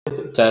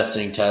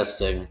Testing.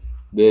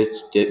 Bitch,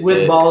 dip, with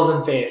dip. balls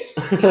and face.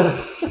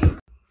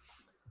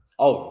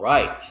 All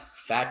right.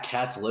 Fat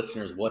Cast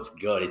listeners, what's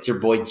good? It's your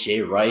boy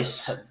Jay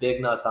Rice. Big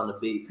nuts on the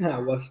beat. Yeah,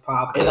 what's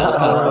poppin'? That's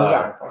kind of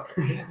fire.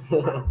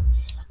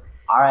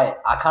 All right,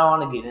 I kind of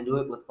want to get into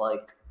it with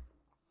like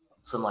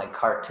some like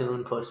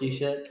cartoon pussy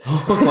shit. So,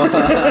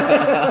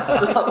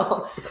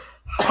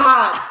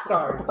 Hot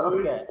start.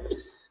 okay.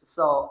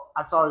 So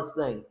I saw this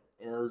thing.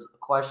 It was a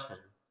question.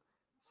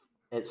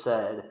 It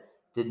said,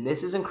 "Did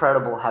Mrs.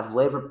 Incredible have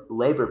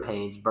labor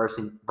pains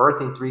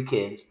birthing 3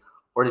 kids,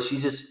 or did she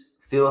just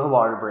feel her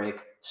water break,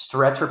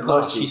 stretch her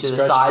pussy to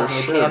the size of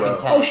a camping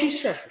tent? Oh, she's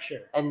stretched for sure.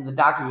 And the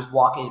doctor just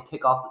walk in and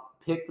pick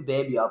the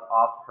baby up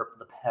off her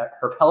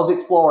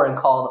pelvic floor and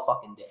call it a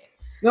fucking day."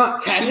 No,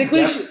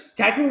 technically,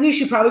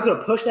 she probably could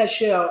have pushed that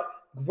shit out,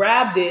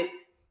 grabbed it,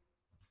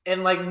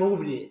 and like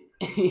moved it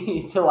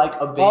to like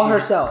a baby, all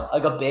herself,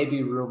 like a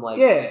baby room, like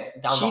yeah.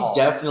 down She the hall.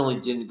 definitely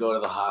didn't go to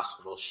the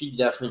hospital. She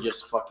definitely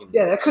just fucking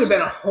That could have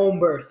been a home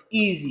birth,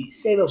 easy,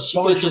 save a She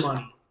bunch could've of just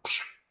money.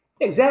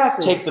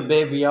 Exactly. take the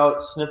baby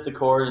out, snip the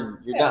cord, and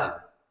you're done.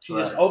 She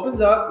just opens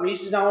up,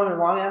 reaches down with her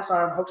long ass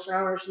arm, hooks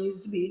around where she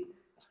needs to be.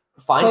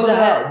 Finds the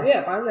head.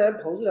 Yeah, finds the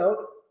head, pulls it out,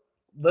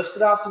 lifts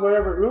it off to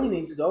wherever it really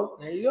needs to go.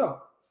 There you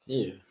go.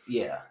 Yeah.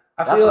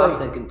 I That's feel what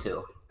like I'm thinking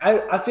too.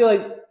 I feel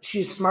like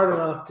she's smart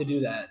enough to do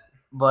that.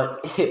 But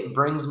it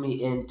brings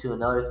me into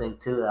another thing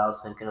too that I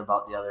was thinking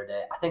about the other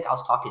day. I think I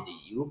was talking to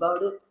you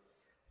about it.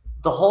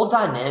 The whole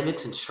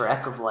dynamics in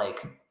Shrek of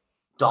like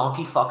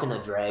donkey fucking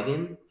a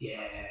dragon.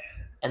 Yeah.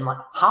 And like,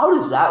 how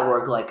does that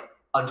work? Like,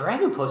 a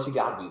dragon pussy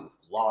gotta be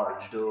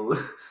large,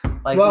 dude.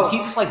 Like, does he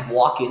just like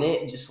walk in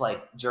it and just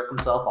like jerk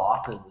himself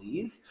off and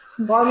leave?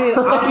 Well,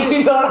 I mean,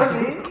 You know what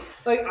I mean?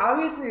 like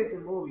obviously it's a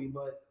movie,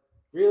 but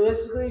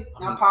realistically,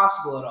 not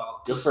possible at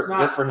all. Good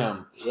for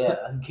him. Yeah,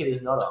 get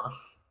his nut on.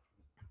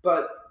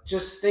 But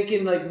just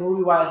thinking like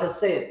movie wise, let's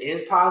say it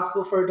is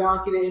possible for a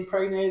donkey to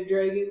impregnate a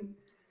dragon.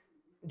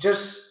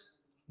 Just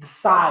the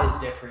size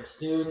difference,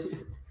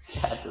 dude.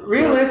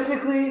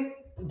 Realistically,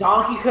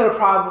 donkey could have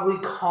probably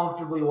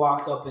comfortably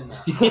walked up in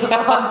that. That's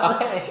what I'm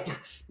saying.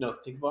 No,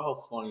 think about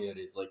how funny that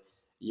is. Like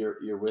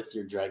you're with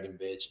your dragon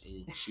bitch,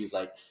 and she's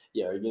like,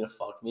 "Yeah, are you gonna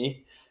fuck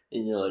me?"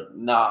 And you're like,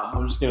 "Nah,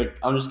 I'm just gonna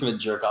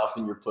jerk off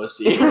in your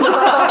pussy."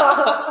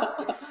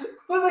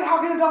 But like, how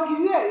can a donkey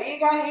do that? He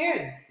ain't got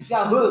hands. He's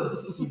got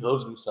hooves. He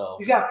loves himself.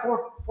 He's got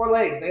four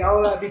legs. They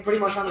all gotta be pretty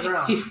much on the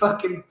ground. He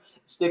fucking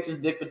sticks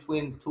his dick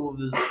between 2 of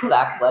his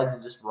back legs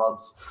and just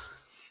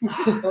rubs.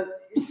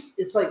 But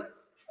it's like,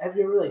 have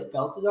you ever like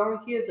felt a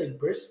donkey? It's like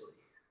bristly,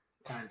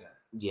 kind of.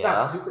 Yeah. It's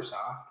not super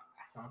soft.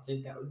 I don't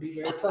think that would be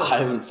very pleasant. I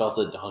haven't felt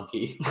a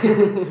donkey.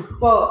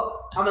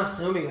 Well, I'm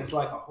assuming it's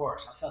like a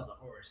horse. I felt a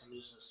horse. I'm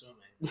just assuming.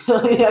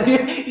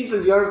 He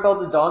says, "You ever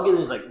felt a donkey?" And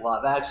he's like, "Well,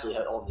 I've actually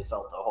only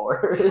felt a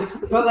horse."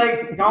 But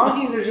like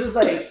donkeys are just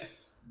like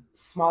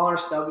smaller,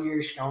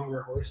 stubbier,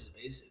 stronger horses,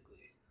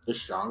 basically. They're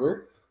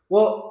stronger?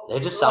 Well, They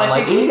just sound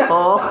like,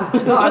 no, I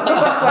think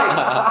just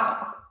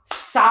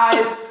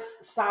like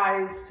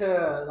size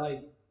to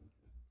like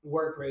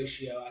work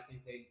ratio. I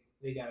think they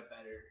got a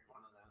better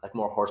one of them. like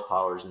more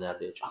horsepowers in that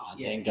bitch. Oh,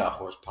 they ain't got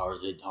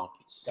horsepowers, they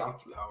donkeys.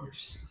 Donkey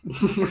powers.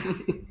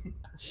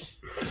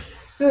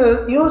 You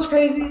know what's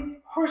crazy?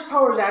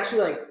 Horsepower is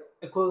actually like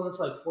equivalent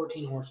to like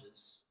 14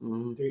 horses.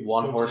 Mm-hmm.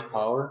 1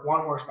 horsepower?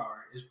 1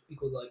 horsepower is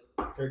equal to like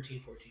 13,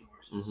 14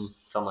 horses. Mm-hmm.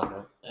 Something like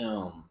that.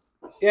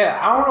 Yeah,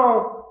 I don't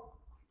know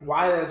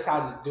why they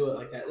decided to do it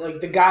like that.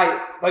 Like the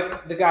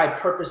guy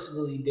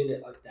purposefully did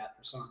it like that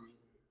for some reason.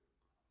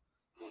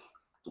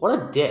 What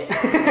a dick.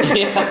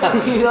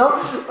 You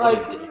know?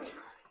 Like,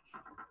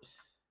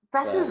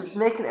 that's Facts. just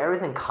making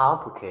everything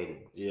complicated.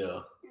 Yeah.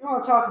 You know,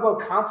 I'll talk about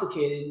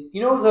complicated.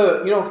 You know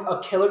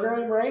a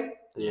kilogram, right?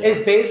 Yeah.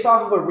 Is based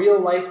off of a real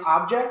life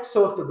object.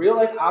 So if the real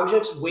life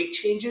object's weight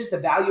changes, the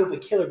value of a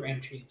kilogram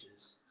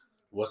changes.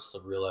 What's the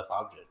real life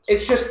object?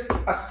 It's just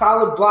a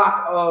solid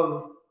block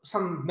of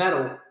some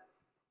metal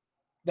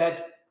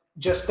that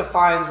just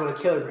defines what a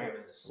kilogram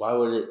is. Why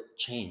would it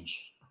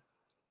change?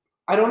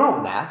 I don't know.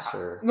 Mass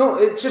or? No,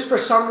 it's just for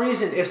some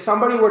reason, if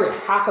somebody were to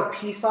hack a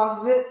piece off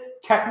of it,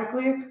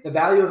 technically the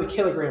value of a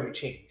kilogram would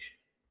change.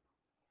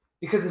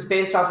 Because it's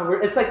based off of,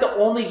 it's like the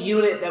only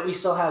unit that we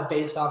still have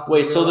based off of.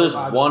 Wait, so there's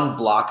one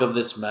block of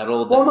this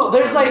metal? Well, no,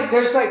 there's like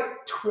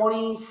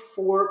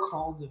 24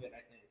 clones of it, I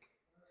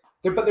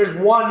think. But there's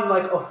one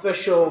like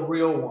official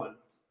real one.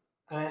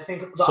 And I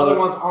think the other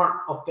ones aren't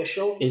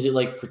official. Is it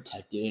like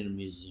protected in a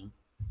museum?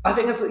 I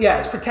think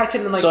it's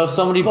protected in like. So if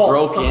somebody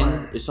broke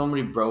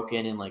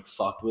in and like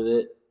fucked with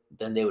it,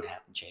 then they would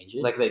have to change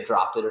it. Like they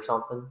dropped it or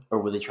something? Or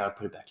would they try to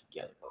put it back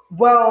together?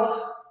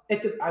 Well,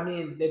 they'd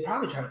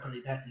probably try to put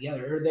it back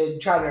together, or they'd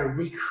try to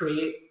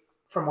recreate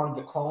from one of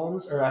the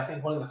clones, or I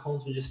think one of the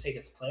clones would just take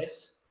its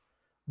place.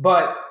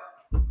 But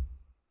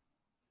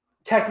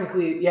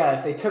technically, yeah,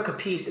 if they took a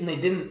piece and they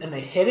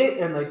hit it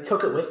and they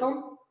took it with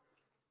them,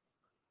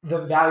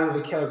 the value of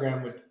a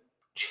kilogram would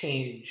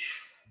change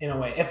in a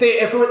way. If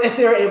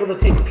they were able to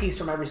take a piece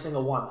from every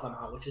single one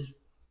somehow, which is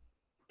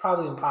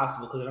probably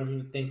impossible because I don't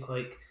even think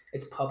like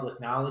it's public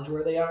knowledge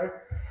where they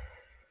are.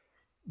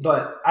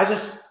 But I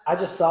just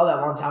saw that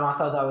one time. I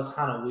thought that was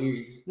kind of weird.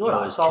 You know what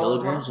I is saw?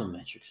 kilograms a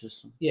metric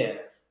system? Yeah,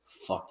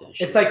 Fuck that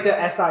shit. it's like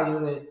the SI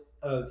unit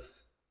of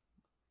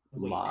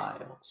weight.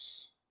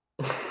 miles.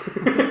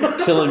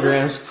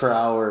 Kilograms per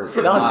hour.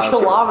 No, it's miles per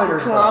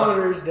kilometers.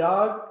 Kilometers,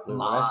 dog. What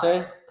did I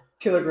say?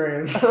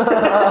 Kilograms.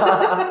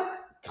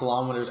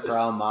 Kilometers per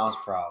hour, miles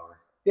per hour.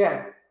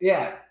 Yeah.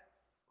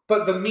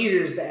 But the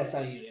meter is the SI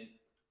unit.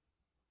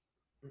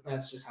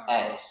 That's just how it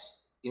Hey, goes.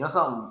 you know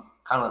something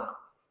kind of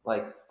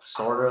like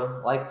sort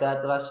of like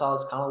that I saw?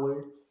 It's kind of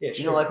weird. Yeah,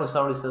 You know, like when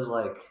somebody says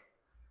like,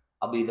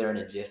 "I'll be there in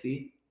a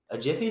jiffy." A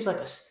jiffy is like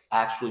an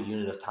actual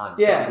unit of time.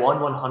 It's Yeah. like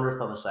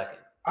 1/100th of a second.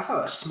 I thought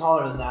it was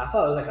smaller than that. I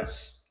thought it was like a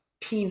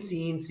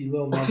teensy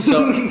little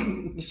muscle.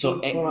 So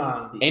Come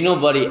on. ain't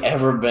nobody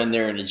ever been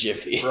there in a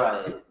jiffy.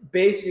 Right.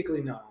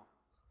 Basically, no.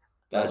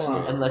 That's Come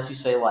on. Unless you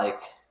say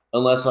like,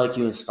 unless like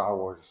you in Star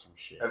Wars or some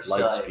shit. Or if you Light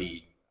say, like-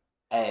 speed.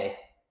 "Hey,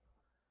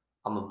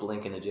 I'm a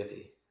blink in a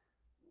jiffy."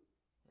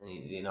 And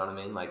you know what I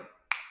mean? Like,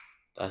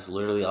 That's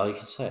literally all you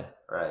can say.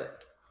 right.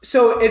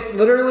 So it's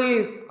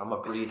literally I'm a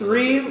breathe.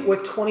 3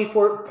 with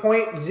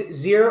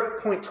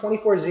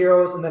 24.24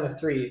 zeros and then a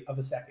 3 of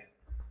a second.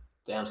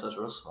 Damn, so it's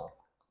real small.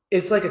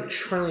 It's like a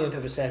trillionth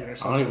of a second or I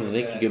something. don't even like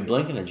think that. you could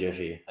blink in a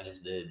jiffy. I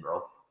just did,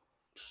 bro.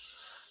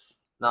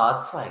 No,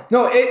 it's like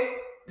No,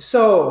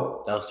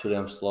 so That was too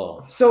damn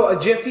slow. a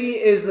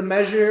jiffy is the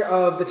measure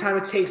of the time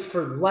it takes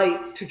for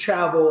light to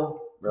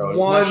travel. Bro,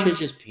 one. isn't that shit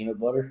just peanut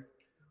butter?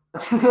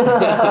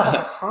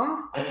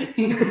 Huh?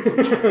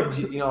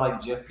 you know,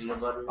 like Jif peanut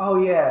butter.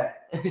 Oh yeah,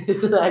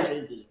 Isn't that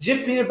actually?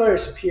 Jif peanut butter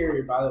is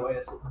superior. By the way,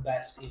 it's the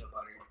best peanut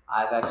butter.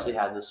 I've actually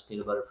had this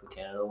peanut butter from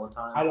Canada one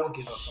time. I don't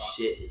give a fuck.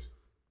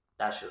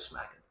 That shit was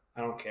smacking.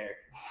 I don't care.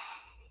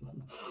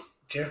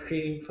 Jif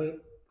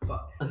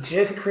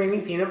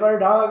creamy peanut butter,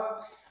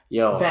 dog.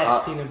 Yo,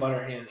 Best peanut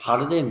butter hands. how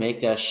did they make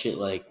that shit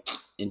like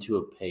into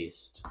a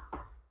paste?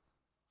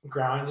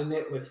 Grinding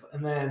it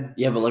and then.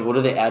 Yeah, but like, what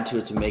do they add to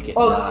it to make it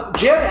Oh, not?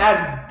 Jif adds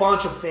a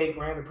bunch of fake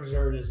random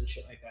preservatives and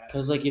shit like that.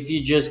 Because like, if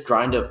you just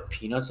grind up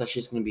peanuts, that's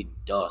just gonna be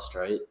dust,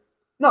 right?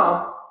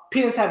 No,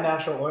 peanuts have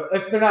natural oil.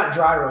 If they're not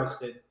dry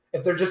roasted,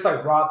 if they're just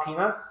like raw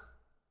peanuts,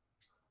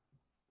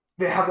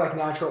 they have like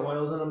natural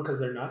oils in them because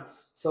they're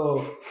nuts.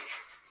 So,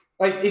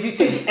 like if you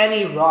take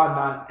any raw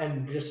nut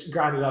and just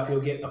grind it up,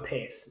 you'll get a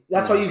paste.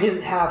 That's why you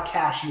can have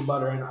cashew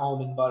butter and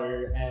almond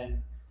butter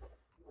and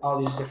all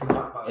these different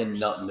nut butters. And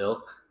nut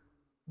milk.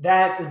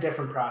 That's a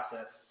different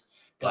process.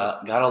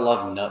 Gotta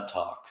love nut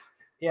talk.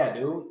 Yeah,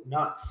 dude,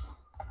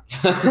 nuts.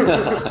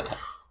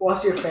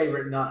 What's your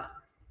favorite nut?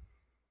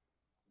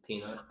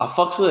 Peanut. I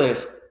fucks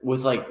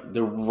with like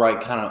the right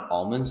kind of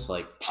almonds,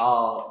 like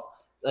Oh,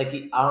 like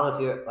I don't know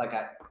if you're like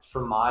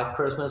for my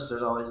Christmas,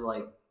 there's always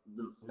like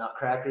the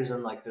nutcrackers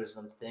and like there's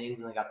some things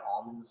and they got the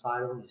almonds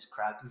inside of them. You just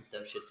crack them.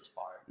 Them shit's just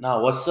fire. no.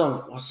 What's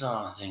some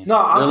things? No,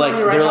 I'm they're like telling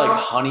you right they're now- like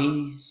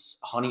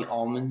honey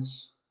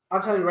almonds.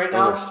 I'll tell you right Those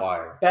now, are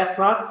fire. best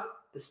nuts,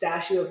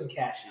 pistachios and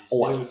cashews.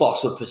 Oh, I dude.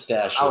 fucks with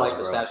pistachios, I like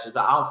bro. pistachios,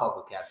 but I don't fuck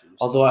with cashews.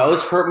 Although I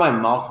always hurt my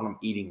mouth when I'm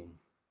eating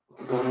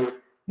them.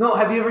 No,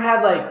 have you ever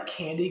had like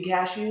candied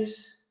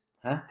cashews?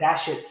 Huh? That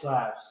shit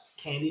slaps.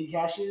 Candied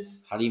cashews?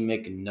 How do you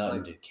make a nut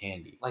into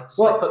candy? Like just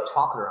Well, like put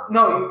chocolate around.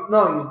 No,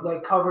 you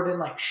like covered in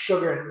like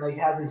sugar and like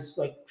has these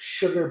like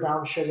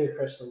brown sugar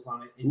crystals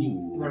on it,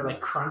 and they're like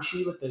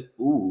crunchy with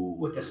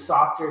the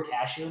softer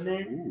cashew in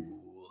there. Ooh.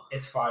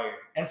 It's fire.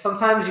 And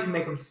sometimes you can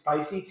make them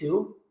spicy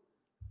too,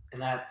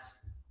 and that's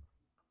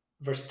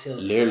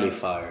versatility. Literally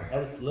fire.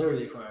 That's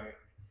literally fire.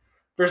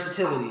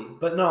 Versatility,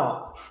 but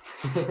no,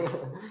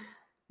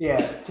 yeah,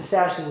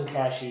 pistachios and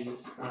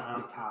cashews are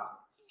on top.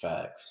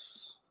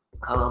 Facts.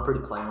 I don't know, I'm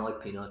pretty plain. I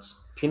like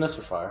peanuts. Peanuts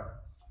are fire.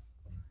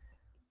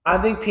 I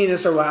think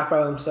peanuts are whack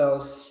by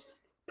themselves,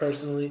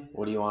 personally.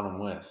 What do you want them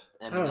with?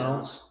 I don't know.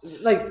 M&Ms.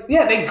 Like,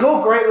 yeah, they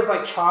go great with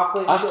like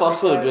chocolate. and I shit fucks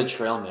like with a that. good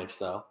trail mix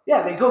though.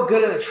 Yeah, they go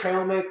good in a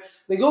trail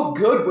mix. They go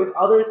good with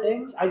other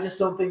things. I just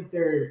don't think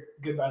they're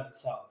good by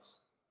themselves.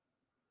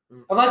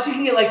 Unless you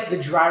can get like the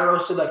dry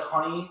roasted like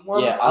honey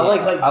ones. Yeah, I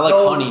like those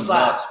honey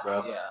slap. nuts,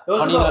 bro. Yeah.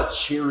 Those Honey are the nut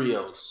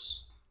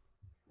Cheerios.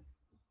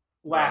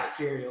 wax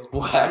cereal.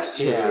 Wax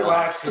cereal.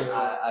 Wax cereal.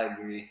 I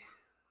agree.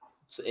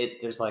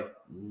 There's like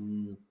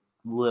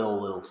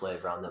little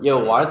flavor on them.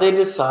 Yo, why did they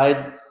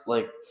decide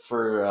like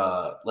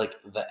for like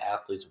the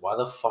athletes? Why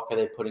the fuck are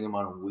they putting them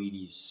on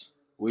Wheaties?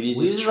 Wheaties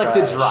Wheaties is is like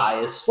the trash.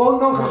 driest. Well,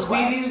 no, because most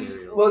wax Wheaties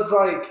cereal. was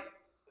like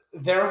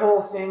their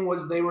whole thing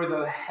was they were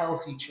the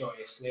healthy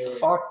choice. They were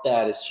Fuck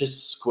that! It's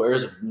just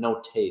squares of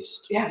no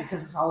taste. yeah,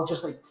 because it's all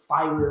just like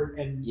fiber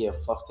and Yeah,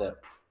 fuck that.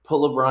 Put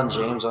LeBron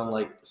James on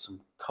like some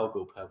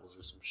Cocoa Pebbles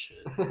or some shit.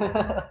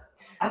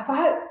 I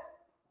thought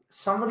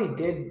somebody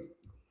did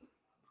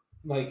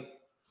like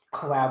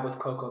collab with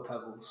Cocoa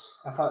Pebbles.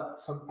 I thought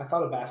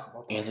a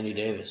basketball player. Anthony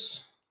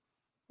Davis,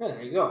 Yeah,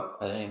 there you go.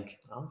 I think.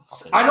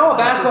 I know a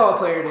basketball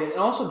player did, and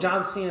also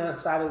John Cena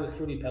sided with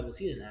Fruity Pebbles.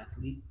 He's an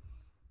athlete.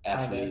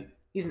 Athlete.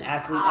 He's an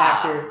athlete,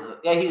 actor.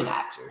 Yeah, he's an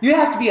actor. You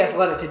have to be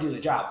athletic to do the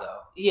job, though.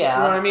 Yeah,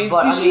 You know what I mean?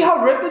 but you see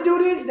how ripped the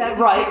dude is? That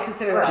you right? can't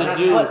consider Right. that.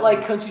 Dude. But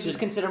like, couldn't you just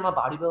consider him a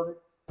bodybuilder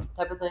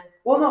type of thing?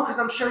 Well, no, because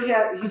I'm sure he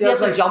Because he does has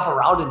to like jump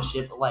around and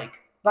shit. But like,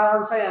 But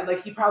I'm saying,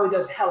 like, he probably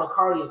does hella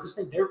cardio because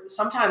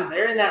sometimes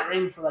they're in that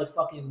ring for like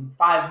fucking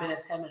 5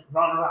 minutes, 10 minutes,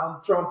 running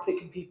around,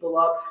 picking people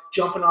up,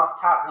 jumping off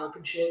top rope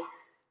and shit.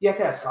 You have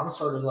to have some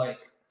sort of like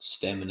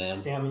Stamina.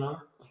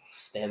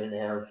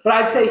 But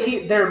I'd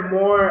say they're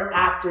more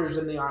actors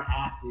than they are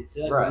athletes.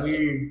 They're like Right.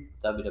 weird.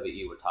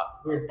 WWE, we're talking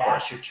Weird about. Of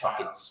course, bastard you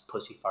fucking child.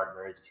 pussy fart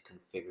nerds if you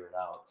couldn't figure it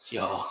out.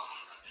 Yo,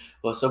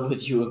 what's up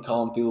with you and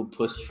calling people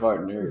pussy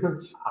fart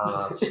nerds? I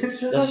don't know. It's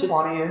just that a shit's-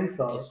 funny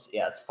insult.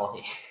 It's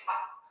funny.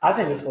 I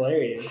think it's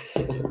hilarious.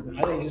 I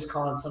think just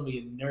calling somebody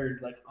a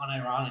nerd, like,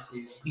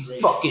 unironically is You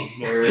great. fucking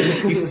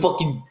nerd. You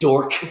fucking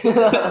dork.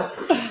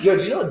 Yo,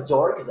 do you know a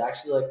dork is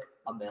actually like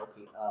a male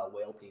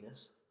whale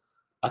penis?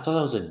 I thought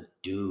that was a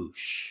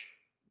douche.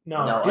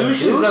 No, No, a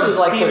douche douche is a is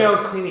like female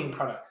cleaning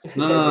product.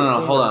 No,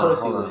 Clean hold the on,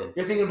 pussy hold on. with.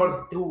 You're thinking about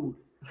a dude.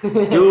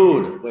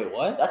 Dude, wait,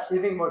 what? That's.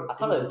 You're thinking about I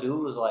thought a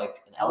dude was like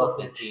an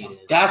elephant penis.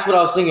 That's what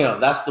I was thinking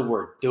of. That's the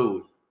word,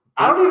 dude.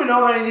 I don't even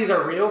know if any of these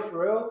are real for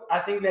real. I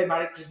think they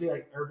might just be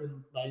like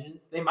urban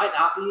legends. They might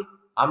not be.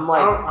 I'm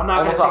like I'm not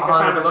almost gonna take the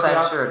time to look it 100%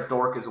 up. sure a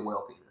dork is a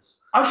whale penis.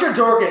 I'm sure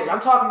dork is. I'm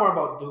talking more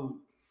about dude.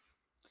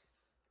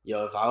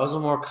 Yo, if I was a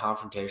more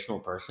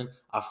confrontational person,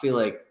 I feel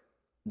like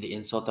the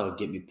insult that would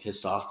get me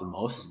pissed off the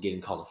most is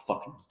getting called a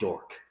fucking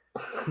dork.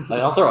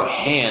 Like, I'll throw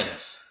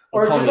hands.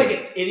 Or Don't just call like me-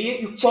 an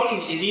idiot. You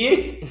fucking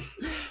idiot.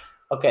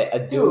 Okay, a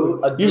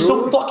dude. You're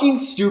so fucking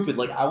stupid.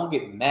 Like, I will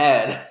get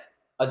mad.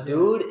 A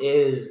dude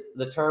is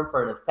the term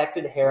for an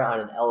infected hair on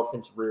an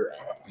elephant's rear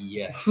end.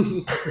 Yes.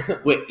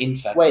 Wait,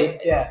 infected?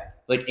 Wait, Yeah.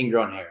 Like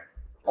ingrown hair.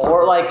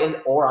 or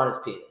on its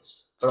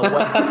penis. But a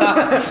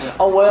whale,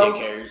 a whale's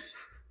Dick hairs.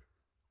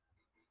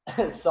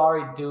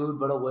 sorry, dude,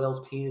 but a whale's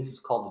penis is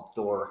called a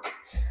dork.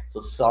 So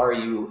sorry,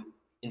 you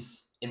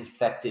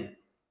infected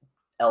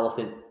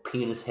elephant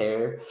penis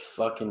hair.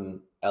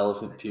 Fucking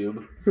elephant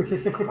pube.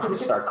 I'm gonna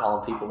start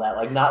calling people that,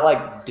 like, not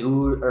like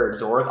dude or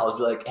dork. I'll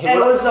be like, hey, Hey,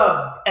 what what's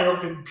up,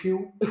 elephant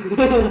pew?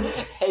 up?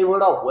 Hey,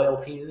 what up, whale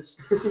penis?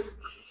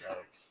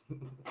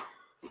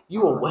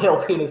 You a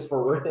whale penis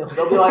for real?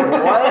 They'll be like,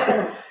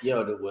 what?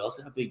 Yo, do whales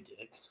have big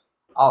dicks?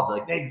 Oh,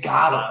 like They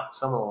gotta.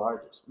 some of the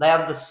largest. They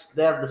have the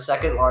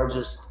second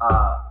largest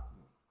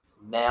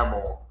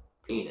mammal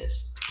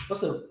penis.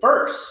 What's the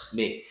first?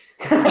 Me.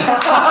 Yeah,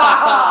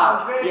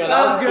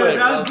 that was good. quick.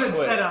 That was good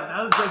quick. setup.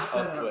 That was good That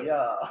was setup. quick.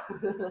 Yeah.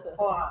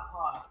 Hold on.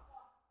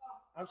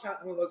 I'm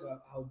gonna look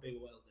up how big a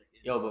whale dick is.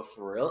 Yo, but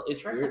for real, it's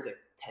It's weird. like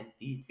 10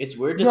 feet. It's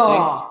weird to think.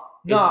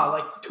 No,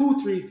 like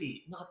 2-3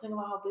 feet. Not think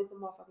about how big the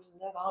motherfuckers in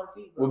that 100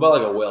 feet. What about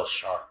like a whale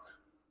shark?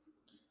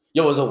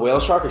 Yo, is a whale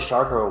shark a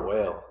shark or a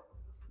whale?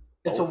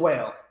 It's a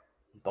whale.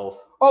 Both.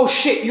 Oh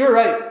shit, you're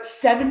right.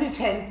 7 to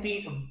 10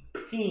 feet of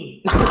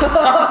peen. That's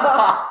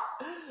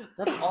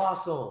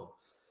awesome.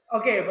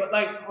 Okay, but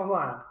like, hold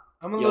on.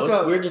 I'm gonna Yo, look it's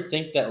up. weird to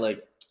think that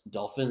like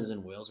dolphins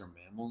and whales are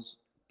mammals,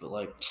 but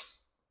like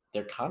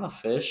they're kind of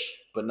fish,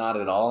 but not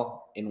at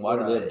all. And why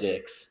do they have Right.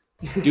 dicks?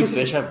 Do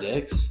fish have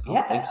dicks? I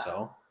don't think Yeah.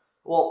 so.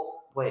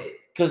 Well, wait.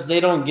 Because they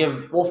don't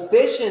give. Well,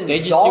 fish and They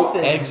just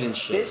dolphins, do eggs and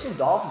shit. Fish and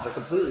dolphins are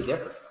completely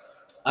different.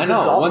 I Because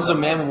know dolphins one's a are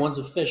mammal, one's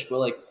a fish, but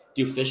like,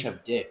 do fish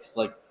have dicks?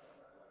 Like,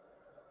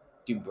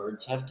 do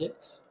birds have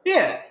dicks?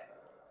 Yeah,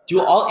 Do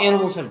all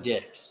animals have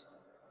dicks?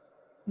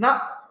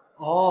 not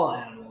all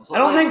animals. Well,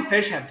 I don't like- think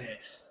fish have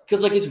dicks.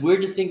 Because like it's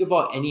weird to think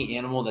about any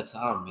animal that's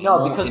not a mammal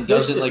No, because and fish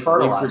doesn't just like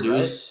fertilize,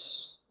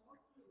 reproduce.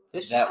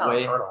 Fish That just kind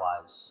way. of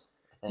fertilize.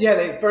 I think. Yeah,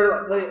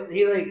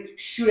 they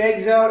shoot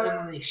eggs out and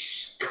then they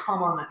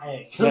come on the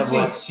egg. Yeah, I've seen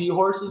but-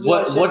 seahorses do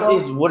that shit, What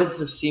bro. what is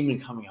the semen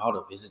coming out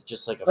of? Is it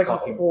just like a Like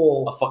fucking a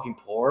hole. a fucking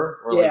pore,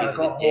 or Yeah, like is it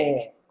like a a dick?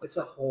 hole. It's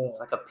a hole. It's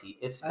like a pee.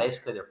 It's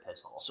basically their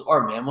piss hole. So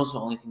are mammals the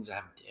only things that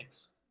have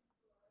dicks?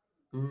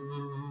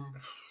 Mm,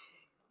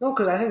 No,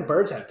 because I think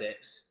birds have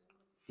dicks.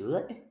 do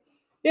they?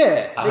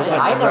 Yeah. I they think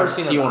got- I've I've never never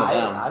seen seen a, one of I-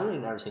 them.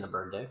 I've never seen a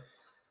bird dick.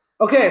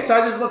 Okay, so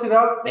I just looked it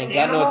up. Ain't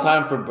got no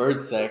time for bird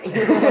sex.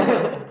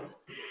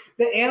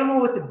 The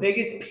animal with the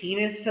biggest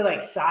penis to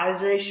like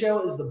size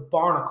ratio is the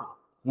barnacle.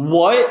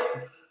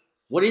 What?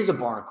 What is a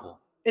barnacle?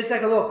 It's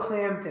like a little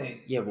clam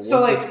thing. Yeah, but So,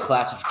 what's like- its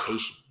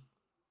classification?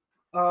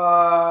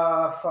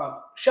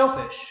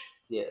 Shellfish.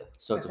 Yeah.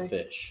 So it's I a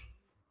think- fish.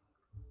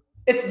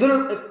 It's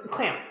literally a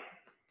clam.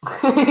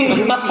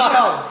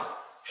 Shells.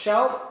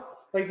 Shell?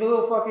 Like the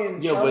little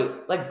fucking Yeah,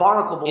 shells. Like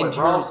barnacle boy,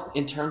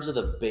 In terms of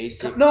the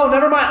basic. No,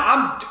 never mind.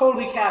 I'm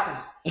totally capping.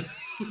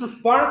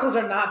 Barnacles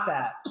are not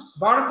that.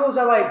 Barnacles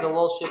are like the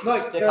little shit that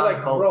like stick they're on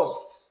like boats.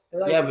 growths.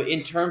 They're like, Yeah, but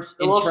in terms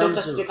The little shit of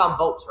that stick on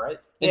boats, right?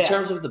 in Yeah.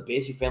 terms of the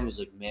basic families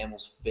like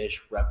mammals,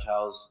 fish,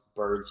 reptiles,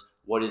 birds,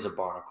 what is a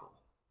barnacle?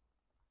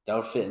 That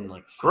would fit in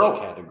like fish Growth.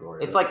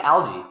 category. It's like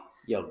algae.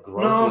 yo,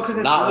 growth No, was 'cause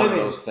it's not one of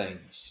living. those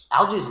things.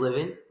 Algae's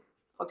living.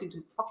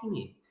 Fucking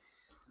me.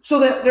 so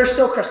they're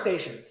still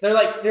crustaceans. They're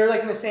like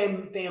in the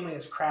same family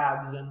as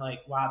crabs and like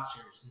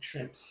lobsters and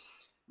shrimps.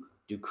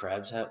 Do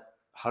crabs have?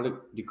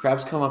 Do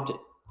crabs come up to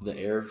the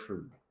air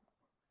for?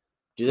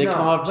 Do they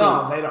come up to?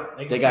 No, they don't.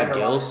 They can got stay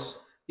gills, underwater.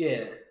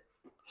 Yeah.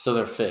 so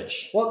they're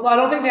fish. Well, I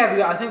don't think they have.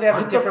 I think they have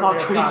What a the different fuck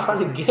way of are you trying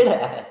processing. to get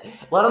at?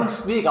 Let them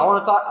speak. I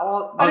want to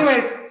talk.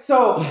 Anyways,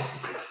 so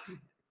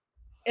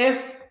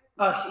if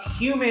a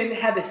human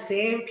had the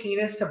same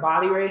penis to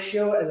body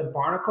ratio as a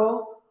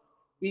barnacle,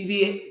 we'd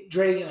be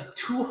dragging a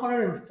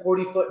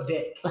 240-foot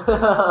dick.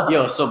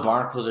 Yo, so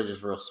barnacles are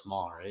just real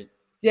small, right?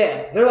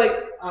 Yeah, they're like,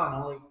 I don't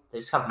know, like They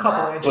just have a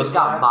couple mad- inches. Just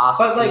got moss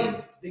but like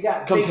peens. they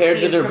got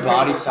Compared big to peens their compared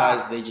body to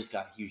size, they just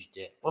got huge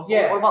dicks.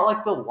 Yeah. What about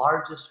like the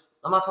largest?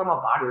 I'm not talking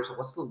about body or so.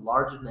 What's the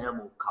largest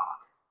mammal cock?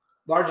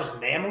 largest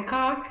mammal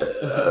cock.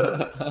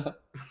 It's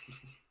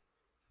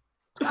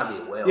gotta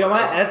be a whale. Yo,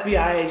 my right?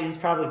 FBI agent's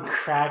probably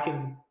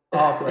cracking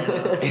up right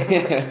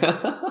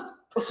now.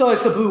 Oh So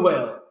it's the blue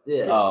whale.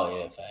 Yeah.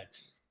 yeah,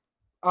 facts.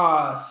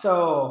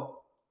 So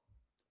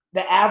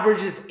the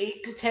average is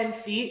 8 to 10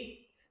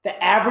 feet.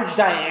 The average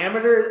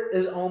diameter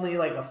is only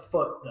like a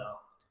foot,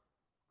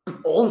 though.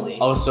 Only.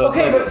 Oh, so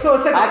Okay, it's like, but so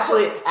it's like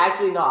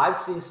Actually, no. I've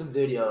seen some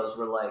videos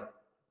where like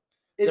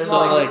it's there's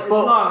not like it's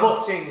not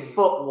foot, insane.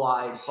 foot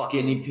wide,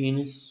 skinny fucking-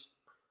 penis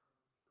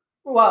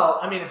Well,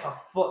 I mean, it's a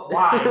foot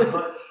wide,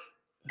 but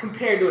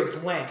compared to its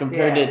length,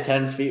 compared to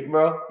 10 feet,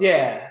 bro.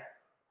 yeah.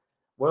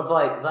 What if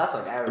like that's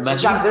like average?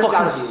 Imagine There's fucking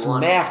gotta be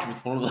one. smacked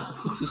with one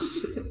of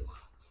those.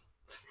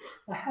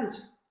 It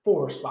has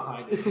force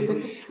behind it,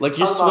 dude. Like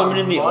you're Talk about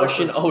swimming in the mud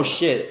ocean. or Oh something.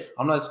 shit!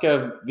 I'm not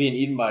scared of being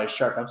eaten by a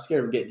shark. I'm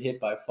scared of getting hit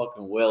by a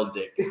fucking whale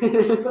dick.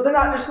 But they're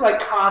not just like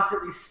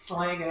constantly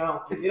slanging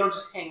out. They don't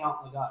just hang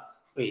out like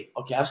us. Wait,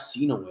 okay, I've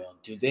seen a whale.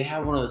 Do they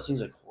have one of those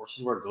things like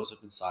horses where it goes up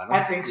inside them?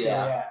 I think so,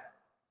 Yeah. yeah.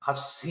 I've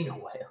seen a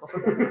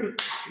whale.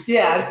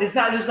 Yeah, it's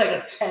not just like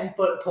a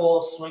 10-foot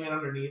pole swinging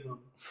underneath them.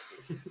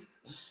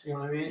 You know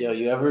what I mean? Yo,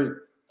 you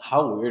ever?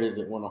 How weird is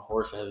it when a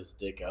horse has its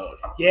dick out?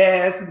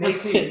 Yeah, it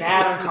makes me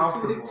mad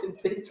uncomfortable.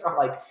 Things are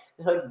like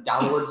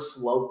downward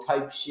slope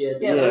type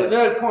shit. Yeah, Yeah.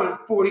 they're like pointing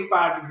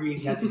 45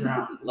 degrees at the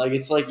ground. Like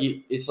it's like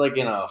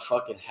in a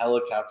fucking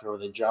helicopter where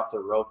they drop the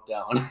rope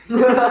down.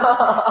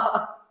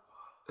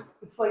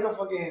 It's like a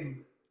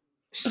fucking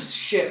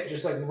ship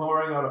just like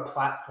lowering out a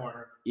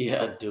platform.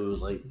 Yeah, dude,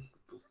 like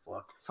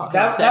fuck. Fucking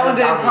That send one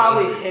them didn't down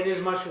probably the- hit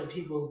as much for the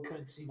people who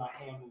couldn't see my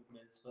hand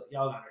movements, but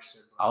y'all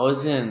understood. what I I'm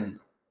was saying.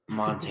 in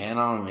Montana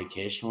on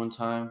vacation one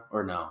time,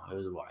 or no, it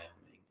was Wyoming.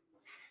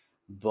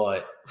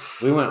 But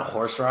we went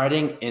horse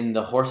riding, and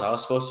the horse I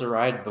was supposed to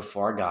ride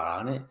before I got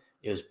on it,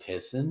 it was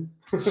pissing,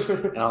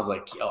 and I was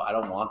like, "Yo, I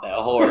don't want that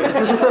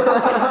horse."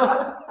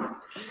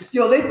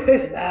 Yo, they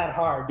piss mad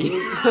hard, dude.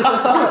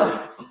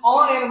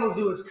 All animals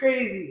do is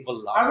crazy.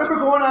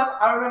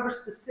 I remember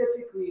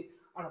specifically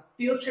on a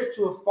field trip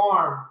to a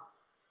farm.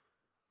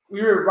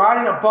 We were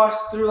riding a bus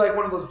through like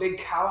one of those big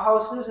cow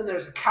houses, and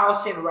there's a cow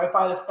standing right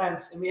by the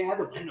fence, and we had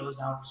the windows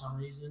down for some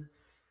reason.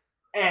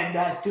 And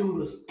that dude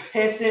was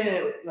pissing, and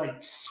it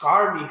like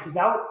scarred me because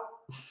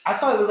I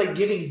thought it was like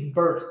giving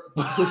birth.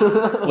 Wait,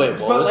 what But,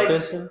 was like,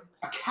 pissing?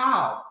 A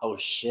cow. Oh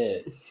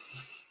shit!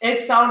 It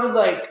sounded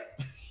like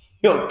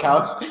Yo,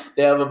 cows,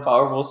 they have a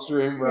powerful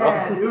stream, bro.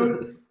 yeah,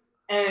 dude.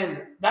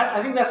 And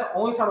I think that's the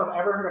only time I've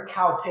ever heard a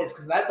cow piss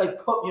because that like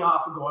put me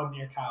off of going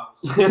near cows.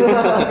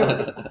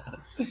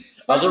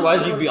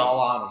 Otherwise, you'd be all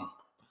on them.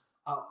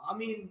 I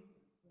mean,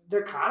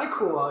 they're kind of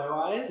cool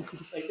otherwise.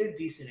 Like they're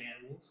decent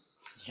animals.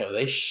 Yo,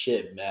 they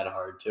shit mad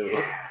hard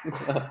too.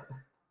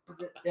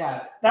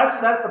 Yeah,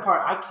 that's the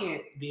part I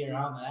can't be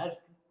around.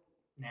 That's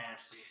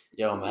nasty.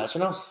 Yo,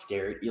 imagine how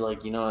scared you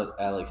at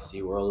like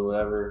SeaWorld or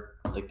whatever,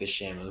 like the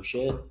Shamu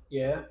shit.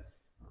 Yeah.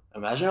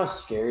 Imagine how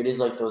scary it is,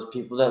 like those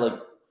people that like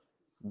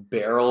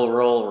barrel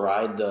roll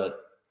ride the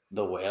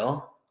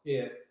whale.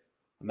 Yeah.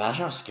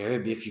 Imagine how scary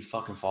it'd be if you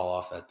fucking fall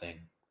off that thing.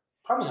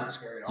 Probably not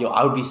scary at all. Yo,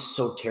 I would be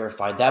so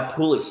terrified. That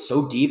pool is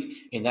so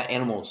deep and that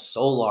animal is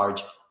so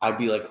large. I'd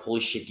be like,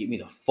 holy shit, get me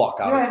the fuck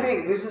You out know of what I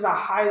here. think? This is a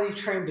highly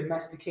trained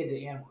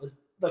domesticated animal. It's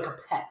like a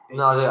pet.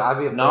 No, dude, I'd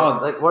be afraid. No.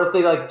 Like, what if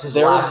they like just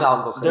There's- lash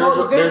out and go there's-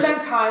 crazy? There's there's-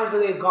 been times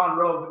where they've gone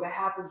rogue, but that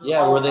happens with Yeah,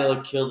 all where they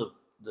pets. like kill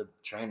the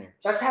trainers.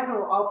 That's happened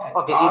with all pets.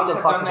 Fucking Dogs eat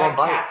the have done fucking that. one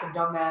bite. Cats have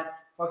done that.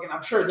 Fucking,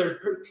 I'm sure there's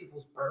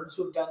people's birds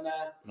who have done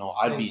that. No,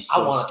 I'd be I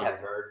so want a scared.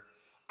 pet bird.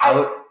 I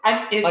would-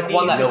 And it Like needs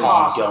one that to don't.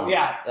 talk. Don't.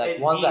 Yeah, Like it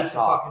ones that needs to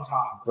talk. fucking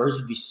talk. Birds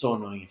would be so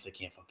annoying if they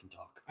can't fucking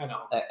talk. I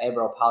know. Hey,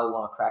 bro, probably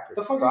want a cracker.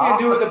 The fuck are you gonna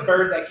do with a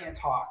bird that can't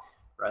talk?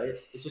 Right?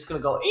 It's just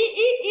gonna go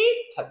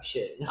eat type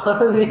shit. You know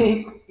what I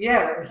mean?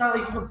 Yeah, it's not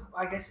like you can.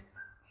 I guess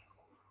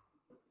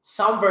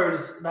some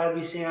birds that I'd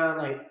be seeing on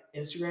like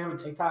Instagram and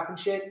TikTok and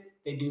shit,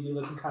 they do be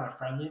looking kind of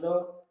friendly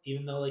though,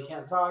 even though they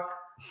can't talk.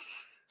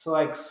 So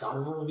like some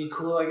of them would be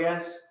cool, I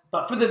guess.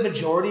 But for the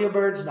majority of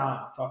birds,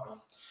 nah, fuck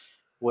them.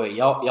 Wait,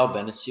 y'all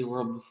been to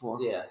SeaWorld before?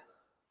 Yeah.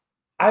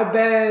 I've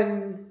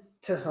been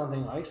to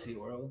something like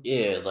SeaWorld.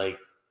 Yeah, like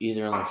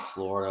either in like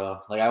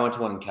Florida. Like I went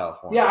to one in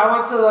California. Yeah, I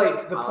went to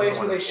like the I place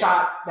went where to they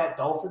shot that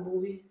dolphin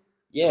movie.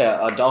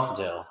 Yeah, Dolphin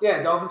Tail.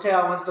 Yeah, Dolphin Tail.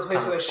 I went to the It's place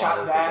kinda where they funny shot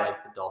 'cause, that.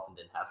 like, the dolphin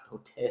didn't have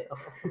no tail.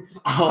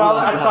 I Oh saw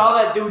my I God. saw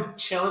that dude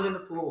chilling in the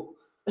pool.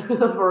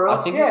 For real?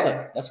 I think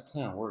Yeah. that's a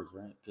play on words,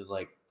 right? Because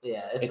like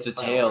yeah, it's a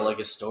play tale, on like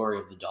a story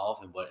of the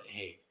dolphin. But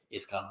hey,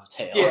 it's got no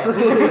tail. Yeah,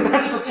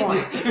 that's the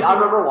point. I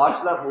remember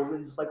watching that movie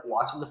and just like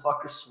watching the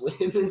fucker swim,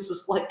 and it's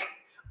just like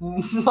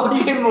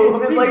fucking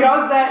moving. He Like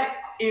does that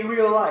in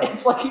real life.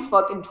 It's like he's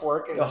fucking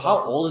twerking. Yo,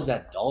 how old is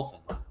that dolphin?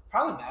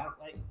 Probably not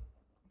like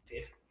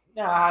 50.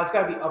 Nah, it's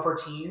got to be upper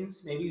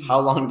teens, maybe. How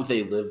long do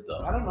they live though?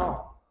 I don't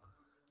know.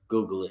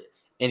 Google it.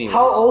 Anyways.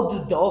 How old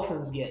do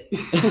dolphins get?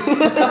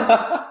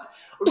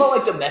 What about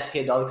like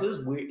domesticated dogs? Because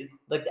it's weird. It's,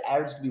 like the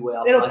average could be way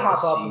off. It'll like, pop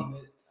the up. sea. A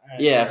bit. Right.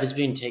 Yeah, if it's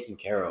being taken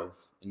care of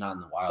and not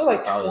in the wild. So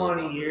like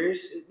probably 20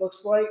 years, it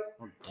looks like.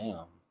 Oh,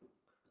 damn.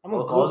 I'm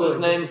What gonna was his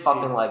Google it name? just to see.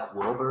 Fucking like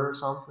Wilbur or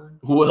something.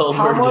 Wilbur.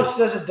 How much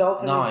does a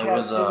dolphin No, in it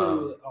was,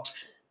 captivity? Oh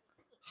shit.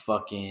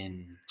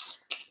 Fucking.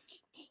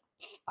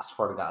 I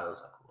swear to God, it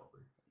was like Wilbur.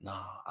 No,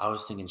 I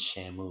was thinking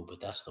Shamu, but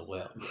that's the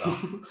whale,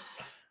 bro.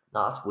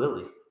 No, it's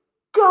Willie.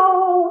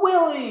 Go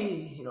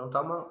Willie! You know what I'm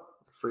talking about?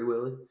 Free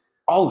Willy.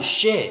 Oh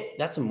shit,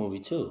 that's a movie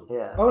too.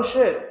 Yeah. Oh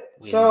shit.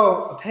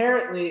 So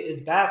apparently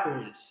it's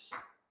backwards.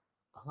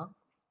 Uh-huh.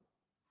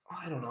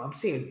 I don't know. I'm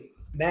seeing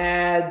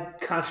mad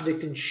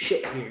contradicting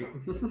shit here.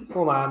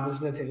 Hold on, this is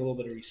gonna take a little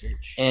bit of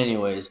research.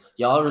 Anyways,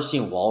 y'all ever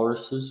seen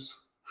walruses?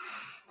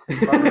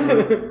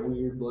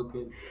 Weird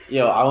looking.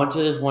 Yo, I went to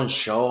this one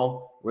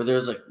show where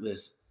there's like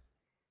this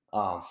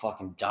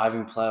fucking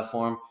diving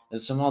platform,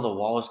 and somehow the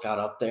walrus got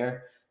up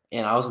there,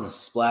 and I was in the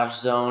splash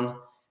zone,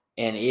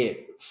 and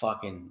it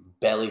fucking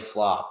belly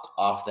flopped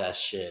off that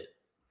shit.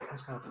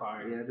 That's kind of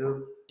fire. Yeah,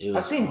 dude. It I've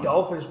was seen fun.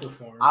 dolphins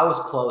perform. I was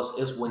close.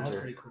 It was That's winter.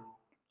 pretty cool.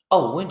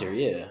 Oh, winter,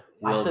 yeah.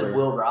 I said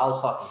Wilbur. I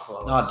was fucking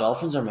close. No,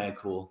 dolphins are mad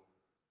cool.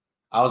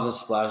 I was in the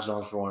splash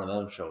zone for one of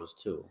them shows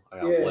too. I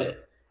got Yeah. wet.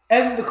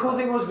 And the cool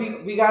thing was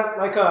we got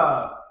like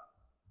a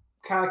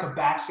kind of like a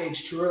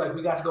backstage tour. Like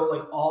we got to go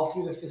like all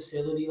through the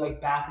facility, like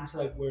back into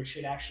like where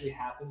shit actually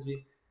happens.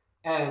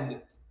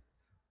 And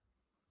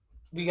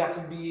we got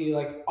to be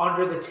like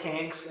under the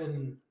tanks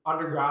and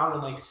underground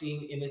and like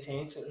seeing in the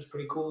tanks. It was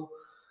pretty cool.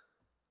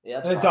 Yeah,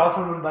 And the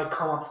dolphin would like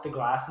come up to the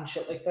glass and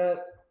shit like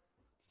that.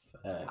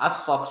 I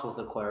fucks with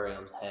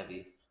aquariums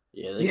heavy.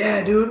 Yeah,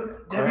 Yeah, dude.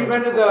 Have you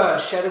been to the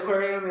Shed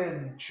Aquarium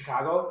in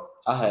Chicago?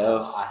 I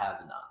have. I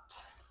have not.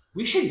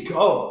 We should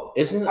go. I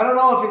Isn't don't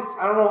know if it's.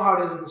 I don't know how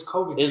it is in this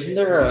COVID. isn't shit,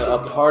 there but we a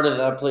should go. part of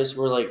that place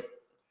where like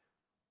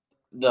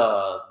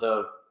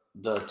the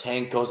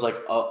tank goes like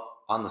up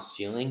on the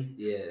ceiling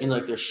Yeah. and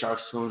like there's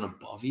sharks swimming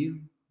above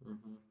you?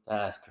 Mhm.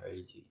 That's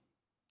crazy.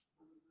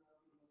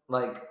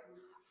 Like,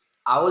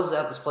 I was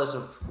at this place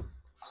in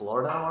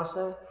Florida, I want to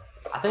say.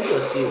 I think it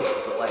was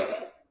SeaWorld, but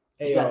like,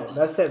 Hey, Yeah. yo,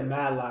 that said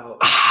mad loud.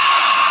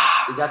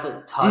 you got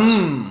to touch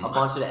Mm. a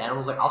bunch of the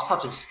animals. Like, I was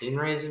touching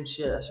stingrays and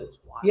shit. That shit was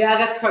wild. Yeah, I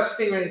got to touch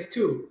stingrays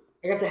too.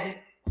 I got to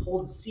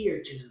hold a sea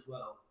urchin as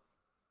well.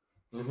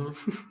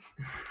 Mm-hmm.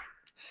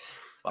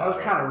 That was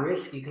kind of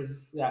risky because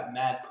it's got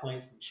mad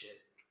points and shit.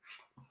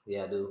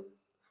 Yeah, dude.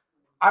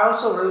 I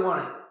also really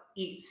want to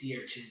eat sea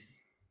urchin.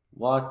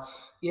 What?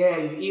 Yeah,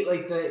 you eat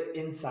like the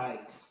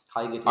insides.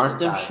 How you get to Aren't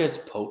the them insides.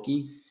 shits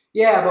pokey?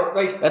 Yeah, but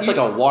like That's you,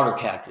 like a water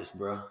cactus,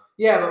 bro.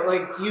 yeah, but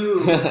like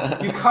you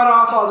cut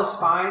off all the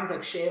spines,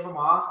 like shave them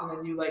off, and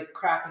then you like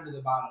crack into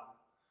the bottom,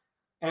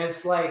 and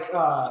it's like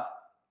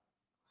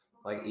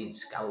Like eating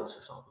scallops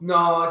or something.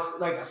 no, it's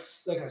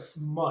like a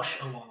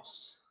mush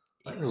almost.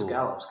 Like Ew.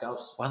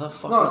 scallops. Why the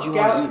fuck No, would you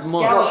want to eat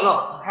mush? scallops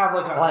No. have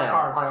like a Clam,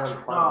 hard clam,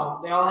 texture. clam. No,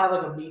 they all have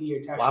like a meatier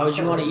texture. Why would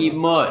you want to eat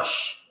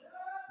mush?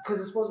 Because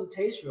it's supposed to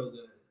taste real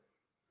good.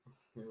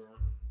 Yeah.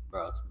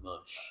 Bro, it's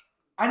mush.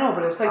 I know,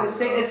 but it's like I the don't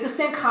same. know. It's the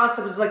same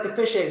concept as like the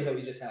fish eggs that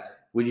we just had.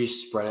 Would you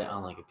spread it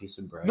on like a piece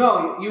of bread?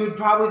 No, you would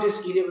probably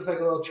just eat it with like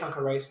a little chunk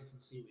of rice and some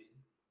seaweed.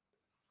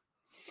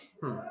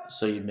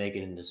 So you'd make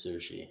it into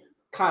sushi.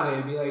 Kind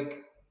of,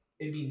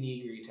 it'd be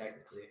nigiri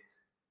technically.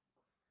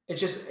 It's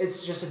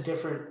just a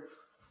different,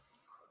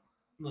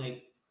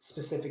 like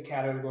specific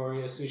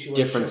category of sushi. Where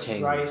Different it's just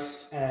ting.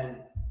 rice and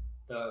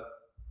the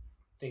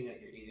thing that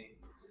you're eating.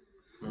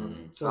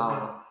 Mm. So it's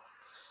not.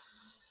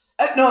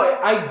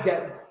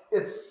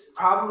 It's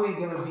probably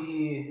gonna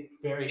be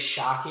very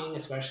shocking,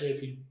 especially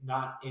if you're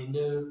not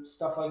into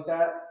stuff like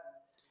that.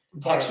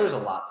 But, Texture's a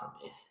lot for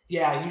me.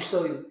 yeah,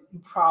 you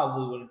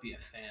probably wouldn't be a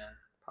fan.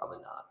 Probably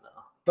not, no.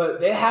 But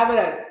they have it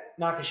at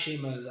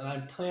Nakashima's, and I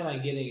plan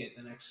on getting it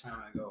the next time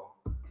I go.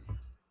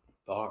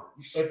 Bars.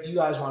 If you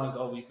guys want to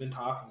go, we've been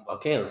talking about.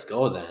 Okay, let's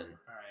go then. All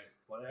right,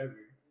 whatever.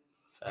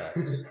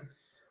 Facts.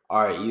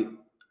 All right,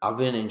 I've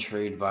been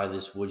intrigued by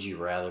this would you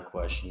rather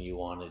question you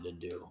wanted to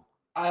do.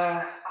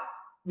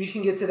 We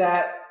can get to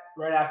that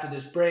right after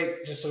this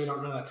break, just so we don't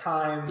run out of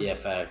time. Yeah,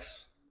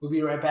 facts. We'll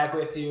be right back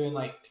with you in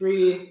like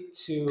 3,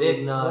 2,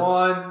 Big nuts.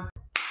 1.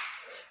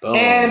 Boom.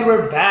 And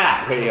we're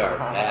back. We are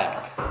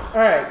back.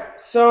 All right,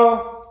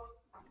 so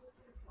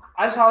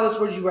I saw this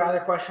would you rather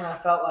question. I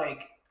felt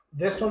like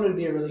this one would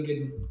be a really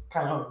good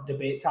kind of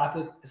debate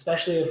topic,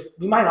 especially if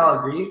we might all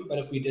agree, but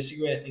if we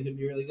disagree, I think it'd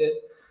be really good.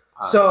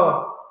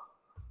 So,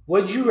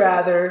 would you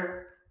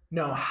rather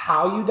know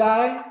how you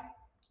die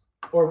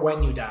or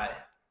when you die?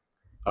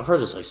 I've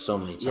heard this like so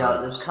many times.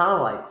 Yeah, it's kind